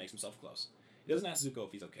better, but makes himself close. He doesn't ask Zuko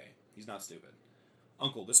if he's okay. He's not stupid.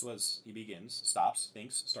 Uncle, he begins, stops,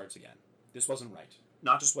 thinks, starts again. This wasn't right.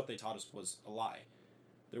 Not just what they taught us was a lie.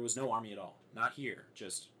 There was no army at all. Not here.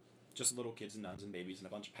 Just little kids and nuns and babies and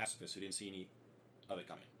a bunch of pacifists who didn't see any of it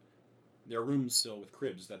coming. There are rooms still with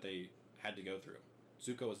cribs that they had to go through.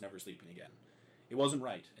 Zuko was never sleeping again. It wasn't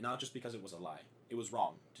right, and not just because it was a lie. It was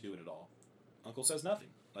wrong to do it at all. Uncle says nothing,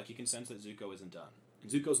 like he can sense that Zuko isn't done.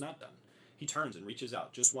 And Zuko's not done. He turns and reaches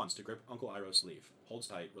out just once to grip Uncle Iroh's sleeve. Holds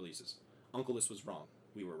tight, releases. Uncle, this was wrong.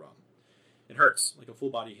 We were wrong. It hurts, like a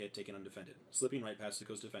full-body hit taken undefended, slipping right past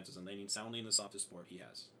Zuko's defenses and landing soundly in the softest sport he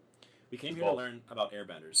has. We came here to learn about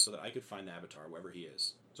airbenders so that I could find the Avatar wherever he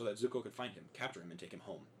is, so that Zuko could find him, capture him, and take him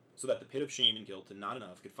home, so that the pit of shame and guilt and not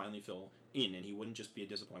enough could finally fill in and he wouldn't just be a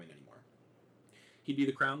disappointment anymore. He'd be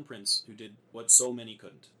the crown prince who did what so many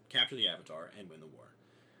couldn't, capture the Avatar and win the war.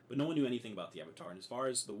 But no one knew anything about the Avatar, and as far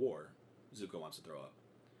as the war, Zuko wants to throw up.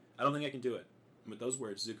 I don't think I can do it. And with those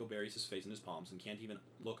words, Zuko buries his face in his palms and can't even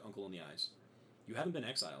look Uncle in the eyes. You haven't been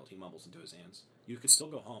exiled, he mumbles into his hands. You could still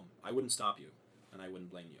go home. I wouldn't stop you, and I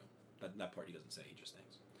wouldn't blame you. That part he doesn't say, he just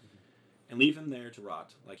thinks. And leave him there to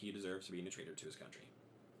rot, like he deserves to be a traitor to his country.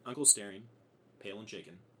 Uncle's staring, pale and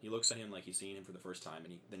shaken. He looks at him like he's seeing him for the first time,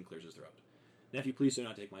 and he then clears his throat. Nephew, please do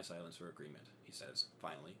not take my silence for agreement, he says,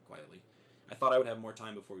 finally, quietly. I thought I would have more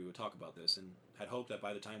time before we would talk about this, and had hoped that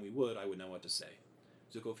by the time we would, I would know what to say.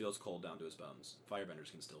 Zuko feels cold down to his bones.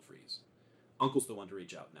 Firebenders can still freeze. Uncle's the one to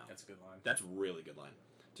reach out now. That's a good line. That's a really good line.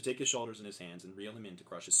 To take his shoulders in his hands and reel him in to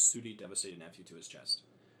crush his sooty, devastated nephew to his chest.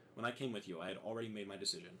 When I came with you, I had already made my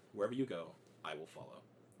decision. Wherever you go, I will follow.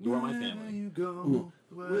 You are my family. Wherever you go,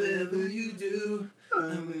 whatever you do,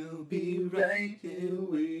 I will be right here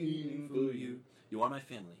waiting for you. You are my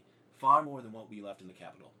family, far more than what we left in the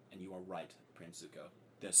capital. And you are right, Prince Zuko.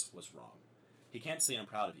 This was wrong. He can't say I'm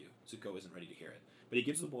proud of you. Zuko isn't ready to hear it. But he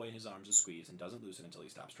gives the boy in his arms a squeeze and doesn't lose it until he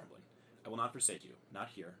stops trembling. I will not forsake you, not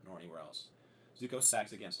here, nor anywhere else. Zuko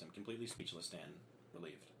sags against him, completely speechless and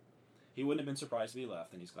relieved. He wouldn't have been surprised if he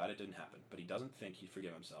left, and he's glad it didn't happen, but he doesn't think he'd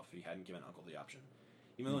forgive himself if he hadn't given Uncle the option.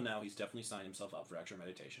 Even though now he's definitely signed himself up for extra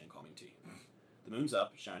meditation and calming tea. The moon's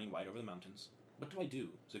up, shining white over the mountains. What do I do?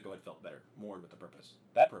 Zuko had felt better, moored with a purpose.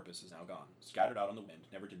 That purpose is now gone, scattered out on the wind,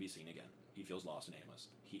 never to be seen again. He feels lost and aimless.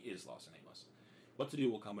 He is lost and aimless. What to do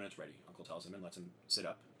will come when it's ready, Uncle tells him and lets him sit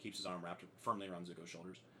up, keeps his arm wrapped firmly around Zuko's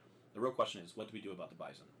shoulders. The real question is, what do we do about the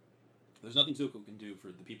bison? There's nothing Zuko can do for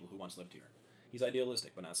the people who once lived here. He's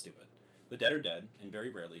idealistic, but not stupid. The dead are dead, and very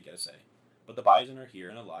rarely get a say. But the bison are here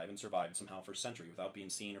and alive and survived somehow for a century without being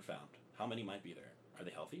seen or found. How many might be there? Are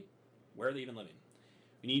they healthy? Where are they even living?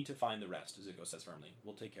 We need to find the rest, Zuko says firmly.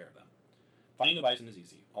 We'll take care of them. Finding the bison is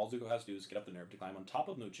easy. All Zuko has to do is get up the nerve to climb on top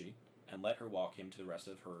of Muchi and let her walk him to the rest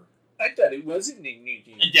of her... I thought it wasn't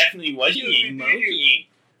Muchi. It definitely wasn't Muchi.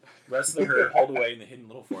 Rest of the herd hauled away in the hidden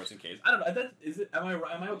little forest in caves. I don't know.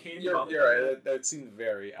 Am I okay? You're right. That seemed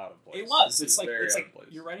very out of place. It was. It's like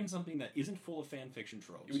you're writing something that isn't full of fan fiction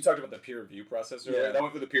tropes. We talked about the peer review process earlier. Yeah. That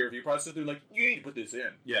went through the peer review process. They're like, you need to put this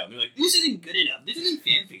in. Yeah. And they're like, this isn't good enough. This isn't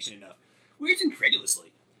fan fiction enough. Weirds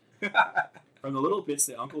incredulously. From the little bits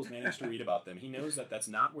that Uncle's managed to read about them, he knows that that's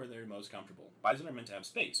not where they're most comfortable. Bison are meant to have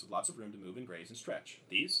space, with lots of room to move and graze and stretch.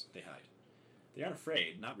 These, they hide. They aren't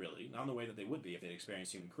afraid, not really, not in the way that they would be if they'd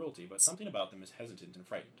experienced human cruelty, but something about them is hesitant and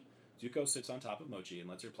frightened. Zuko sits on top of Mochi and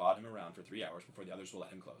lets her plod him around for 3 hours before the others will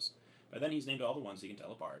let him close. By then he's named all the ones he can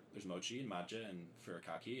tell apart. There's Mochi and Maja and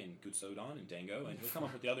Furikake and Gutsodon and Dango, and he'll come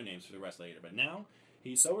up with the other names for the rest later, but now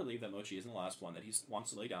he's so relieved that Mochi isn't the last one that he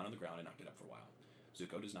wants to lay down on the ground and not get up for a while.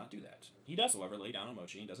 Zuko does not do that. He does, however, lay down on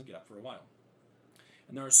Mochi and doesn't get up for a while.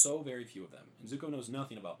 And there are so very few of them, and Zuko knows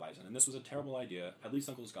nothing about bison, and this was a terrible idea. At least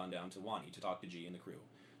Uncle's gone down to Wani to talk to G and the crew.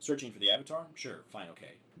 Searching for the Avatar? Sure, fine,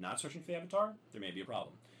 okay. Not searching for the Avatar? There may be a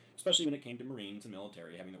problem. Especially when it came to Marines and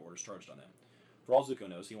military having their orders charged on them. For all Zuko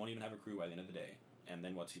knows, he won't even have a crew by the end of the day. And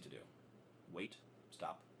then what's he to do? Wait,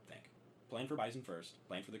 stop, think. Plan for bison first,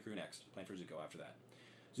 plan for the crew next, plan for Zuko after that.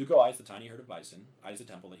 Zuko eyes the tiny herd of bison, eyes the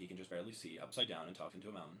temple that he can just barely see, upside down and talks into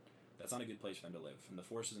a mountain. That's not a good place for them to live, and the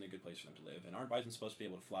forest isn't a good place for them to live, and aren't bison supposed to be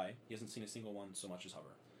able to fly? He hasn't seen a single one so much as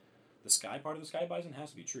hover. The sky part of the sky bison has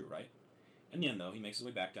to be true, right? In the end, though, he makes his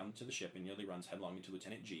way back down to the ship and nearly runs headlong into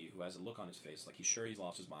Lieutenant G, who has a look on his face like he's sure he's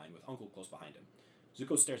lost his mind, with Uncle close behind him.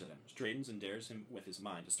 Zuko stares at him, straightens and dares him with his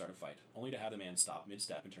mind to start a fight, only to have the man stop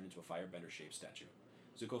mid-step and turn into a firebender-shaped statue.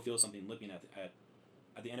 Zuko feels something lipping at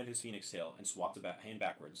the end of his phoenix tail and swats a hand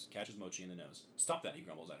backwards, catches Mochi in the nose. Stop that, he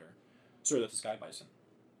grumbles at her. Sir, that's a sky bison.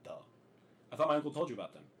 Duh. I thought my uncle told you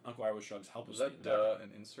about them. Uncle Iroh shrugs helplessly. Was that an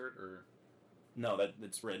insert, or...? No,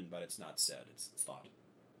 it's written, but it's not said. It's thought.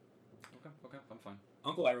 Okay, I'm fine.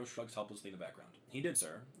 Uncle Iroh shrugs helplessly in the background. He did,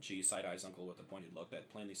 sir. She side-eyes Uncle with a pointed look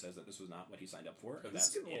that plainly says that this was not what he signed up for. This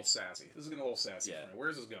is getting a little sassy. Yeah. Where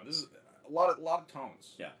is this going? This is a lot of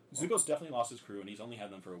tones. Yeah. Zuko's definitely lost his crew, and he's only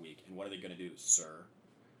had them for a week. And what are they going to do, sir?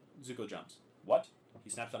 Zuko jumps. What? He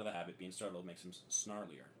snaps out of the habit. Being startled makes him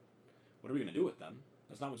snarlier. What are we going to do with them?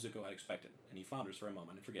 That's not what Zuko had expected, and he flounders for a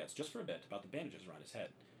moment and forgets, just for a bit, about the bandages around his head.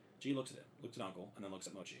 G looks at it, looks at Uncle, and then looks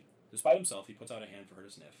at Mochi. Despite himself, he puts out a hand for her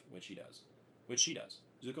to sniff, which she does.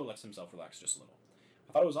 Zuko lets himself relax just a little.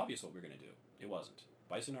 I thought it was obvious what we were going to do. It wasn't.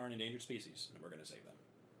 Bison are an endangered species, and we're going to save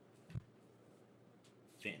them.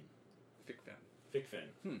 Finn. Fick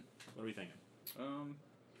Finn. What are we thinking?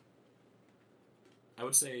 I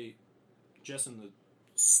would say just in the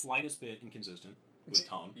slightest bit inconsistent with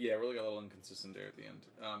tone. Yeah, really got a little inconsistent there at the end.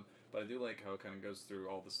 But I do like how it kind of goes through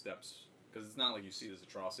all the steps. Because it's not like you see this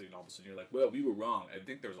atrocity and all of a sudden you're like, well, we were wrong. I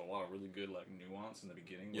think there was a lot of really good nuance in the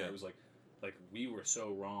beginning where it was like we were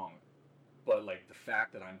so wrong. But the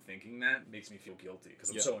fact that I'm thinking that makes me feel guilty because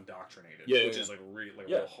I'm so indoctrinated. Which is a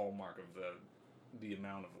real hallmark of the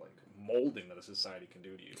amount of molding that a society can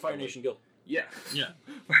do to you. Fire Nation guilt. Yeah. Yeah.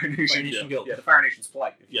 Fire Nation guilt. Yeah, the Fire Nation's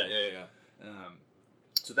plight. Yeah.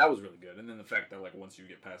 So that was really good. And then the fact that once you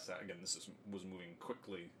get past that, again, was moving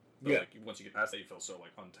quickly. But once you get past that, you feel so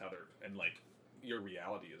untethered and your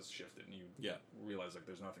reality is shifted, and you realize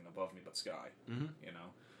there's nothing above me but sky. Mm-hmm.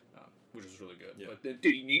 Which was really good. Yeah. But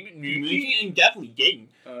definitely getting.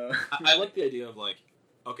 I like the idea of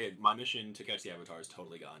okay, my mission to catch the Avatar is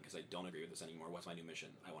totally gone because I don't agree with this anymore. What's my new mission?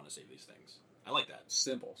 I want to save these things. I like that.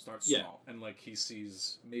 Simple. Start small. And he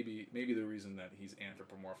sees maybe the reason that he's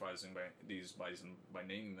anthropomorphizing these bison by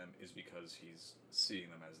naming them is because he's seeing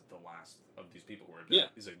them as the last of these people who are dead. Yeah.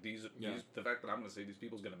 He's like these the fact that I'm going to say these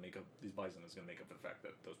people is going to make up these bison is going to make up for the fact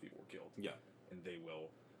that those people were killed. Yeah. And they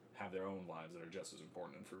will have their own lives that are just as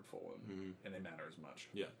important and fruitful and they matter as much.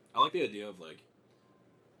 Yeah. I like the idea of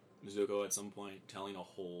Zuko at some point telling a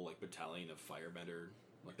whole battalion of firebender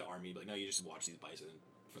the army, no, you just watch these bison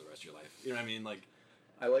for the rest of your life. You know what I mean?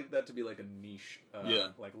 I like that to be a niche,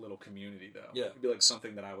 little community though. Yeah, it'd be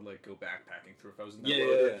something that I would go backpacking through if I was in that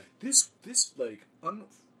world. Yeah. This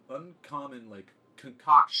uncommon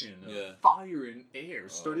concoction of fire and air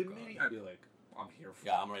started making, I'd be like, I'm here for it.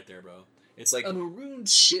 Yeah, I'm right there, bro. It's like a maroon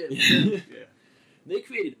ship. Yeah. They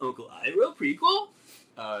created Uncle Iroh prequel?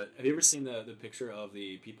 Have you ever seen the picture of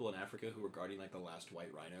the people in Africa who were guarding like the last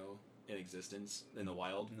white rhino in existence in the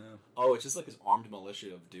wild? No. Oh, it's just like this armed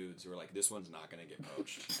militia of dudes who are like, this one's not going to get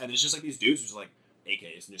poached. And it's just like these dudes who just like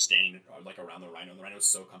AKs and just standing like around the rhino. And the rhino's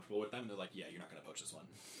so comfortable with them. They're like, yeah, you're not going to poach this one.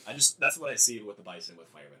 That's what I see with the bison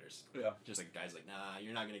with firebenders. Yeah. Just like guys like, nah,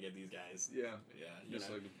 you're not going to get these guys. Yeah. Yeah.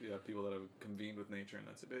 Just like people that have convened with nature and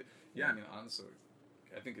that's it. Yeah, I mean, honestly,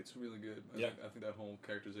 I think it's really good. I think that whole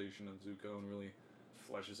characterization of Zuko and really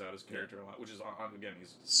fleshes out his character a lot, which is, again,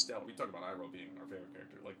 he's stellar. We talk about Iroh being our favorite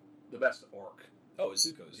character. Like, the best arc. Oh, it's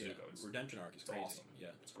Zuko. Zuko's redemption arc is crazy. Awesome.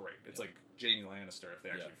 Yeah. It's great. It's like Jaime Lannister if they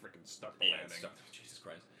actually freaking stuck the landing. Jesus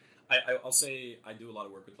Christ. I'll say I do a lot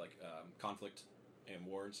of work with like conflict and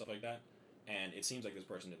war and stuff like that, and it seems like this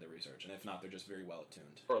person did their research, and if not, they're just very well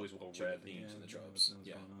attuned. Or at least well read the themes and the tropes.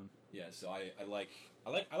 Yeah. So I like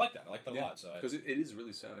that. I like that a lot. So because it is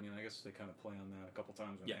really sad. I mean, I guess they kind of play on that a couple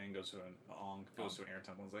times when Aang goes to Ong goes to an air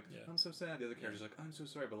temple and is like, I'm so sad. The other character's like, I'm so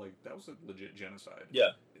sorry, but like that was a legit genocide.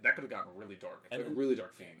 Yeah. That could have gotten really dark. And really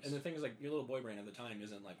dark themes. And the thing is, like, your little boy brain at the time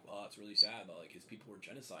isn't like, well, it's really sad, but like his people were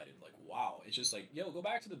genocided. Like, wow. It's just like, yo, go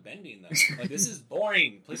back to the bending then. Like, this is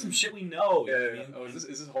boring. Play some shit we know. Yeah. You know what I mean? Is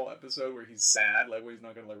this whole episode where he's sad, like where he's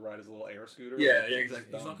not gonna like ride his little air scooter? Yeah,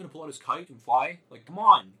 exactly. He's not gonna pull out his kite and fly. Like, come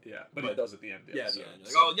on. Yeah, but he does at the end. Yeah, at the end.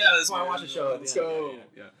 Like, oh yeah, that's why I watch the show. Let's go.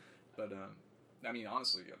 Yeah. But I mean,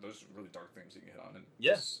 honestly, those are really dark things you can hit on, and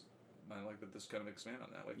I like that this kind of expand on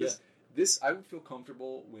that. Like this, I would feel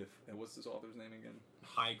comfortable with. And what's this author's name again?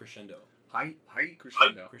 High Crescendo. High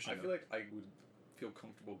Crescendo. I feel like I would feel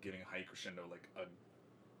comfortable getting High Crescendo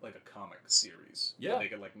like a comic series. Yeah. Where they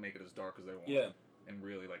could like make it as dark as they want. Yeah. And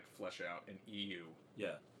really like flesh out an EU.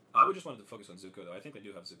 Yeah. I would just wanted to focus on Zuko though. I think they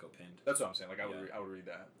do have Zuko pinned. That's what I'm saying. Like I would read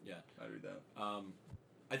that. Yeah. I'd read that.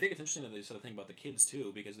 I think it's interesting that they sort of think about the kids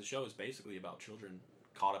too, because the show is basically about children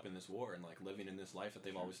caught up in this war and like living in this life that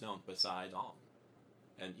they've always known, besides Ong.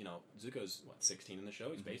 And you know, Zuko's 16 in the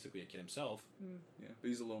show. He's basically a kid himself. Yeah, but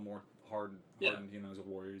he's a little more hardened. You know, as a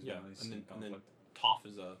warrior. He's and then Toph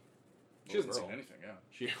is a. She hasn't seen anything.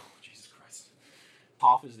 Yeah. Jesus Christ.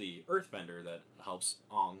 Toph is the earthbender that helps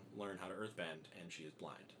Ong learn how to earthbend, and she is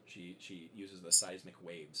blind. She uses the seismic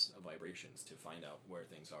waves of vibrations to find out where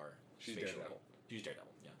things are. She's Daredevil. She's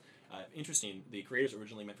Daredevil. Yeah. Interesting. The creators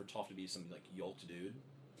originally meant for Toph to be some like yoked dude,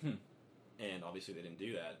 and obviously they didn't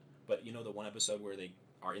do that. But you know the one episode where they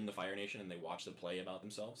are in the Fire Nation and they watch the play about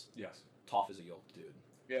themselves? Yes. Toph is a yoked dude.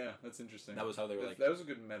 Yeah, that's interesting. That was how they were like... That was a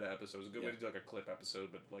good meta episode. It was a good way to do like a clip episode,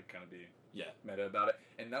 but like kind of be meta about it.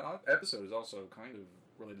 And that episode is also kind of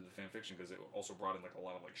related to fan fiction because it also brought in like a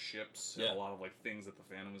lot of like ships and a lot of like things that the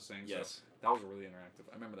fandom was saying. Yes. So that was really interactive.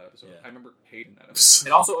 I remember that episode. Yeah. I remember hating that episode.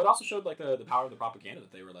 It also showed like the power of the propaganda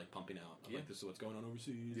that they were like pumping out. Like this is what's going on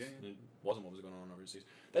overseas. Yeah. And it wasn't what was going on overseas.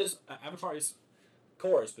 That is Avatar is...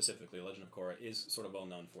 Korra specifically, Legend of Korra, is sort of well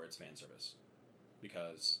known for its fan service,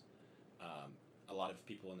 because a lot of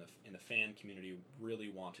people in the fan community really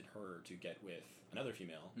wanted her to get with another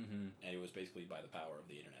female, and it was basically by the power of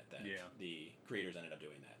the internet that the creators ended up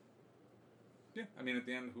doing that. Yeah, I mean, at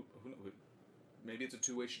the end, who maybe it's a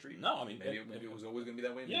two-way street. No, I mean... Maybe it was always going to be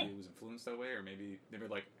that way. Maybe it was influenced that way. Or maybe they were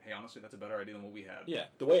like, hey, honestly, that's a better idea than what we had. Yeah.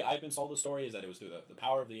 The way I've been sold the story is that it was through the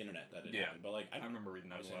power of the internet that it happened. But like, I remember reading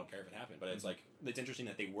that as well. I don't care if it happened. But it's like, it's interesting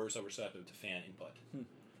that they were so receptive to fan input.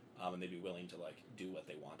 And they'd be willing to like do what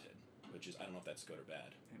they wanted. Which is, I don't know if that's good or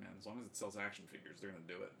bad. Hey man, as long as it sells action figures, they're going to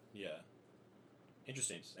do it. Yeah.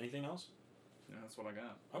 Interesting. Anything else? Yeah, that's what I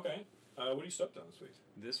got. Okay. What are you stoked on this week?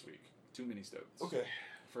 This week, 2 mini stokes. Okay.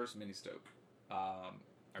 First mini stoke.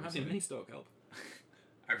 How's the mini stoke help?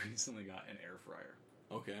 I recently got an air fryer.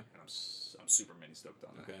 Okay. And I'm super mini stoked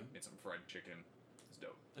on that. Okay. Made some fried chicken. It's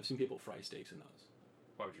dope. I've seen people fry steaks in those.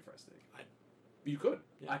 Why would you fry steak? You could.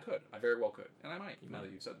 Yeah. I could. I very well could. And I might, now that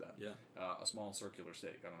you've said that. Yeah. A small circular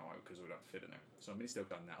steak. I don't know why, because it would not fit in there. So I'm mini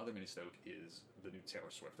stoked on that. Other mini stoke is the new Taylor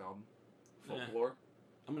Swift album, Folklore.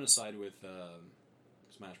 I'm going to side with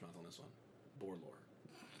Smash Mouth on this one. Borelore.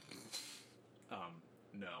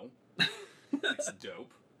 No. It's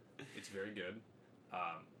dope. It's very good.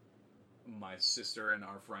 My sister and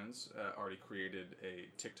our friends already created a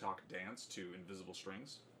TikTok dance to Invisible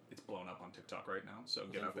Strings. It's blown up on TikTok right now, so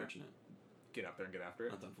get out there. Get out there and get after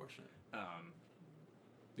it. That's unfortunate.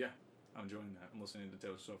 Yeah, I'm enjoying that. I'm listening to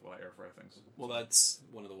Taylor Swift while I air fry things. Well, that's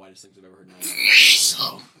one of the widest things I've ever heard in my life.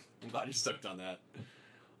 So I'm glad you're stoked on that.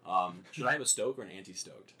 Should I have a stoke or an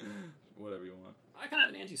anti-stoked? Whatever you want. I kind of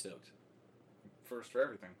have an anti-stoked. First for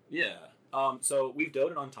everything. Yeah. So we've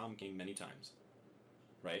doted on Tom King many times.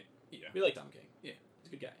 right? Yeah. We like Tom King. Yeah. He's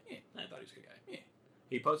a good guy. Yeah. I thought he was a good guy. Yeah.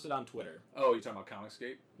 He posted on Twitter. Oh, you're talking about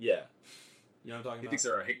Comicsgate? Yeah. You know what I'm talking about? He thinks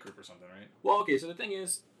they're a hate group or something, right? Well, okay, so the thing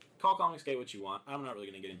is, call Comicsgate what you want. I'm not really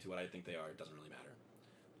going to get into what I think they are. It doesn't really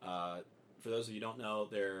matter. For those of you who don't know,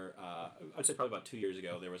 I'd say probably about 2 years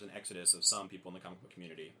ago, there was an exodus of some people in the comic book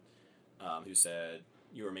community who said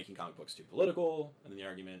you were making comic books too political, and then the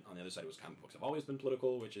argument on the other side was comic books have always been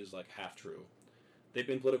political, which is like half true. They've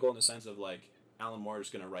been political in the sense of like Alan Moore is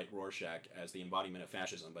going to write Rorschach as the embodiment of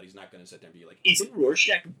fascism, but he's not going to sit there and be like, "Isn't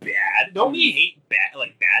Rorschach bad? Don't we hate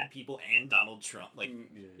bad people and Donald Trump?" Like,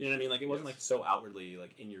 you know what I mean? Like, it wasn't like so outwardly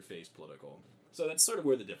like in your face political. So that's sort of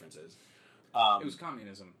where the difference is. It was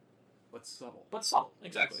communism, but subtle.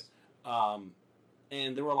 Exactly. Yes.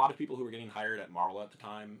 And there were a lot of people who were getting hired at Marvel at the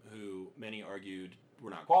time who many argued were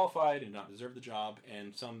not qualified and did not deserve the job,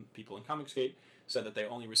 and some people in Comicsgate said that they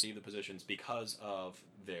only received the positions because of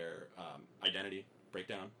their identity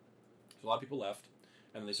breakdown. So a lot of people left,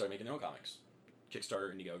 and then they started making their own comics.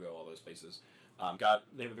 Kickstarter, Indiegogo, all those places.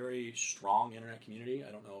 They have a very strong internet community.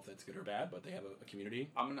 I don't know if that's good or bad, but they have a community.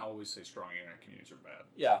 I'm going to always say strong internet communities are bad.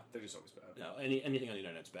 Yeah. They're just always bad. No, anything on the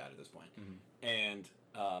internet's bad at this point. Mm-hmm.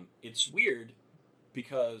 And it's weird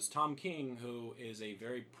because Tom King, who is a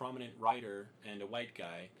very prominent writer and a white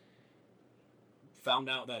guy, found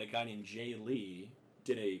out that a guy named Jay Lee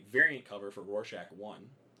did a variant cover for Rorschach 1.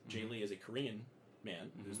 Mm-hmm. Jay Lee is a Korean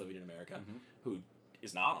man who's living in America, who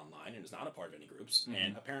is not online and is not a part of any groups,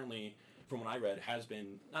 and apparently, from what I read, has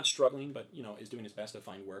been not struggling, but is doing his best to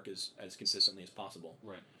find work as consistently as possible.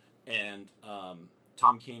 Right. And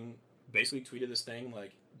Tom King basically tweeted this thing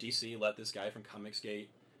like, DC let this guy from Comicsgate,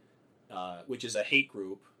 which is a hate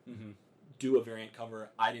group, do a variant cover.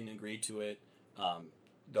 I didn't agree to it.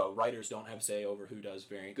 The writers don't have say over who does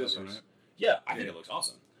variant covers. Right? Yeah, I think it looks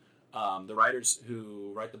awesome. The writers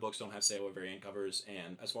who write the books don't have say over variant covers,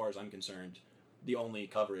 and as far as I'm concerned, the only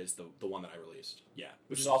cover is the one that I released. Yeah,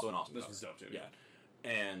 which is also an awesome cover. This is dope too. Yeah,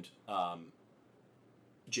 and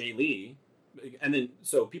Jay Lee, and then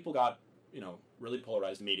so people got really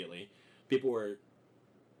polarized immediately. People were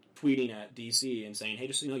tweeting at DC and saying, "Hey,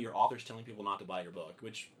 just so you know, your author's telling people not to buy your book,"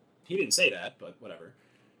 which he didn't say that, but whatever.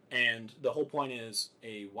 And the whole point is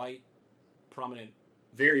a white, prominent,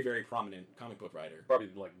 very, very prominent comic book writer. Probably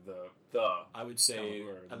like the I would say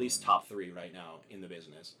at least top 3 right now in the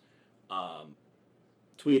business.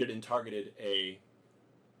 Tweeted and targeted a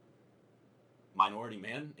minority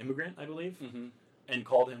man, immigrant, I believe, and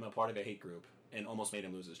called him a part of a hate group and almost made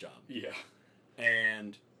him lose his job. Yeah.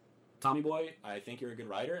 And Tommy Boy, I think you're a good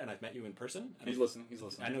writer, and I've met you in person. He's listening.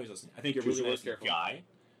 I know he's listening. I think you're a really nice guy.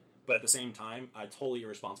 But at the same time, totally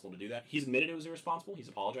irresponsible to do that. He's admitted it was irresponsible. He's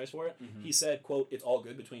apologized for it. He said, quote, "It's all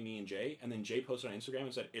good between me and Jay." And then Jay posted on Instagram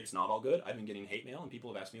and said, "It's not all good. I've been getting hate mail, and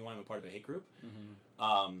people have asked me why I'm a part of a hate group."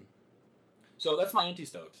 So that's my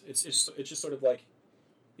anti-stoked. It's just sort of like,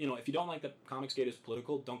 if you don't like that Comicsgate is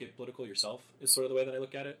political, don't get political yourself, is sort of the way that I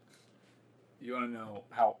look at it. You want to know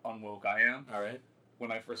how unwoke I am? All right.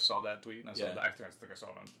 When I first saw that tweet, and I saw I think I saw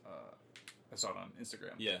it on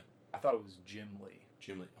Instagram. Yeah. I thought it was Jim Lee.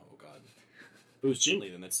 Jim Lee. Oh, God. If it was Jim Lee,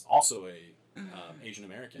 then that's also a Asian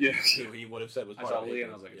American. Yeah. Who he would have said was part of of Lee,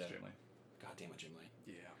 and I was like, it's Jim Lee. God damn it, Jim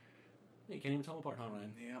Lee. Yeah. You can't even tell them apart, huh,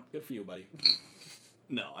 Ryan? Yeah. Good for you, buddy.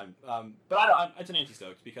 No, but it's an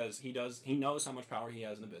anti-stoked because he knows how much power he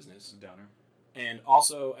has in the business. Downer. And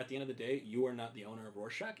also, at the end of the day, you are not the owner of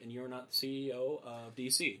Rorschach, and you are not the CEO of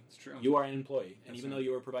DC. It's true. You are an employee, and even though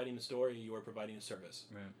you are providing a story, you are providing a service.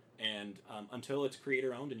 Right. And until it's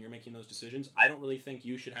creator-owned and you're making those decisions, I don't really think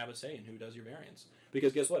you should have a say in who does your variants.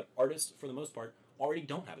 Because guess what? Artists, for the most part, already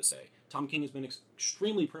don't have a say. Tom King has been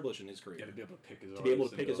extremely privileged in his career. Yeah, to be able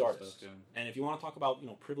to pick his artists. Stuff, yeah. And if you want to talk about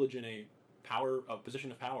privilege in a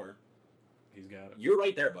position of power, he's got it. You're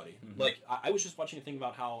right there, buddy. Like, I was just watching a thing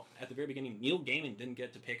about how, at the very beginning, Neil Gaiman didn't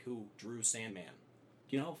get to pick who drew Sandman.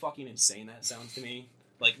 Do you know how fucking insane that sounds to me?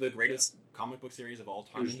 Like, the greatest comic book series of all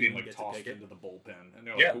time. He was being, tossed into the bullpen. And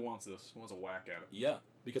they're like, who wants this? Who wants a whack at it? Yeah,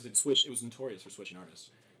 because it was notorious for switching artists.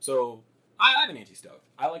 So, I have an anti-stoked.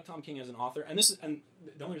 I like Tom King as an author. And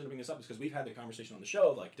the only reason I bring this up is because we've had the conversation on the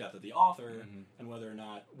show, like, death of the author, and whether or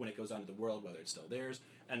not, when it goes out into the world, whether it's still theirs.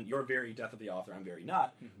 And you're very death of the author, I'm very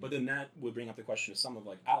not. But then that would bring up the question of some of,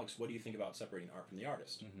 like, Alex, what do you think about separating art from the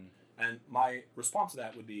artist? And my response to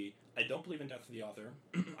that would be, I don't believe in death of the author.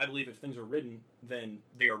 I believe if things are written, then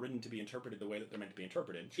they are written to be interpreted the way that they're meant to be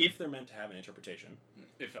interpreted, if they're meant to have an interpretation.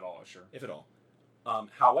 If at all, sure. If at all.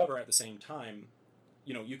 However, at the same time,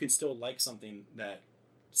 you can still like something that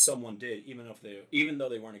someone did, even though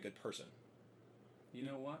they weren't a good person. You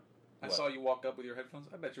know what? I saw you walk up with your headphones.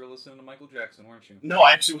 I bet you were listening to Michael Jackson, weren't you? No,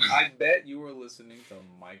 I actually... I bet you were listening to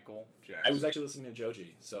Michael Jackson. I was actually listening to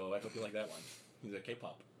Joji, so I hope you like that one. He's a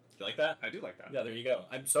K-pop. Do you like that? I do like that. Yeah, there you go.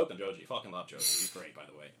 I'm stoked on Joji. Fucking love Joji. He's great, by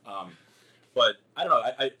the way. But I don't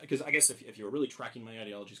know. Because I guess if you were really tracking my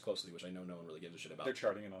ideologies closely, which I know no one really gives a shit about, they're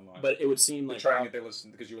charting it online. But it would seem they're like charting it. They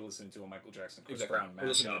listen because you were listening to a Michael Jackson, Chris exactly. Brown,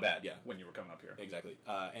 listening to Bad, yeah, when you were coming up here. Exactly.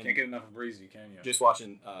 And can't get enough of Breezy, can you? Just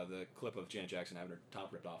watching the clip of Janet Jackson having her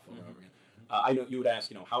top ripped off over and over again. I know you would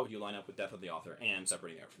ask, how would you line up with death of the author and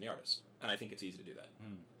separating the art from the artist? And I think it's easy to do that.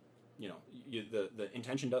 The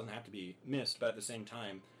intention doesn't have to be missed, but at the same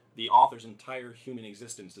time, the author's entire human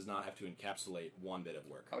existence does not have to encapsulate one bit of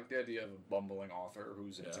work. I like the idea of a bumbling author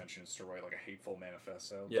whose intention is to write like a hateful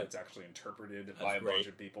manifesto, but it's actually interpreted by a bunch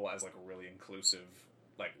of people as like a really inclusive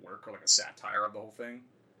like work or like a satire of the whole thing.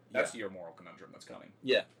 That's your moral conundrum that's coming.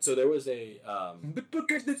 Yeah. So there was a... But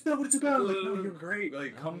guys, that's not what it's about. Like, no, you're great.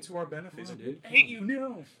 Like, come to our benefits. Dude. I hate you,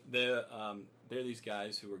 no. There are these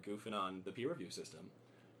guys who were goofing on the peer review system.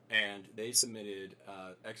 And they submitted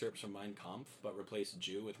excerpts from Mein Kampf, but replaced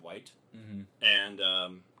Jew with white, and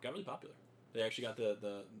got really popular. They actually got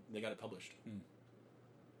they got it published.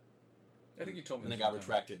 I think you told me. And they got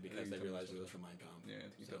retracted because they realized it was from Mein Kampf. Yeah, I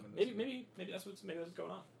think you told me maybe that's what's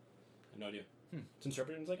going on. I have no idea. It's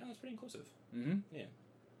interpreted and it's like, it's pretty inclusive. Yeah,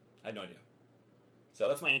 I had no idea. So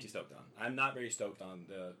that's my anti-stoked on. I'm not very stoked on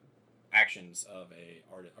the actions of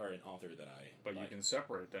an author that I. But you can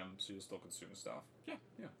separate them, so you'll still consume the stuff.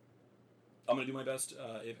 Yeah. I'm going to do my best.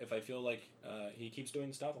 If I feel like he keeps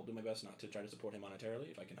doing stuff, I'll do my best not to try to support him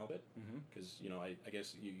monetarily if I can help it. Because, I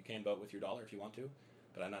guess you can vote with your dollar if you want to.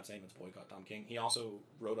 But I'm not saying let's boycott Tom King. He also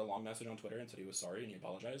wrote a long message on Twitter and said he was sorry and he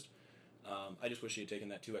apologized. I just wish he had taken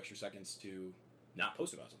that 2 extra seconds to not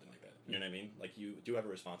post about something like that. You know what I mean? Like, you do have a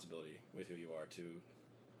responsibility with who you are to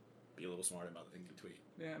be a little smarter about the things you tweet.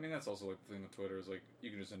 Yeah, I mean, that's also like the thing with Twitter is like, you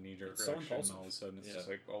can just a knee-jerk so reaction impulsive. and all of a sudden it's just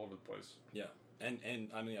like all over the place. Yeah. And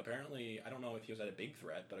I mean, apparently, I don't know if he was at a big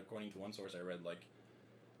threat, but according to one source I read, like,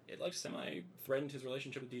 it, like, semi-threatened his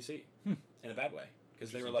relationship with DC in a bad way.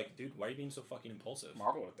 Because they were like, dude, why are you being so fucking impulsive?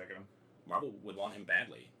 Marvel would have taken him. Marvel would want him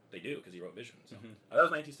badly. They do, because he wrote Vision. So. That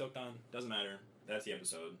was my anti-stoked on. Doesn't matter. That's the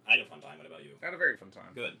episode. I had a fun time. What about you? I had a very fun time.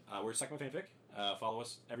 Good. We're Second Fanfic. Follow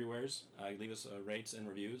us everywheres. Leave us rates and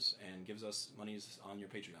reviews, and gives us monies on your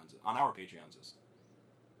Patreons. On our Patreons.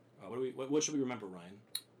 What should we remember, Ryan?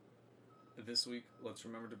 This week, let's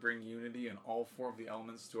remember to bring unity in all 4 of the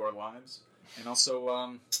elements to our lives. And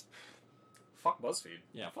also, fuck BuzzFeed.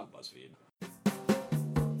 Yeah, fuck BuzzFeed.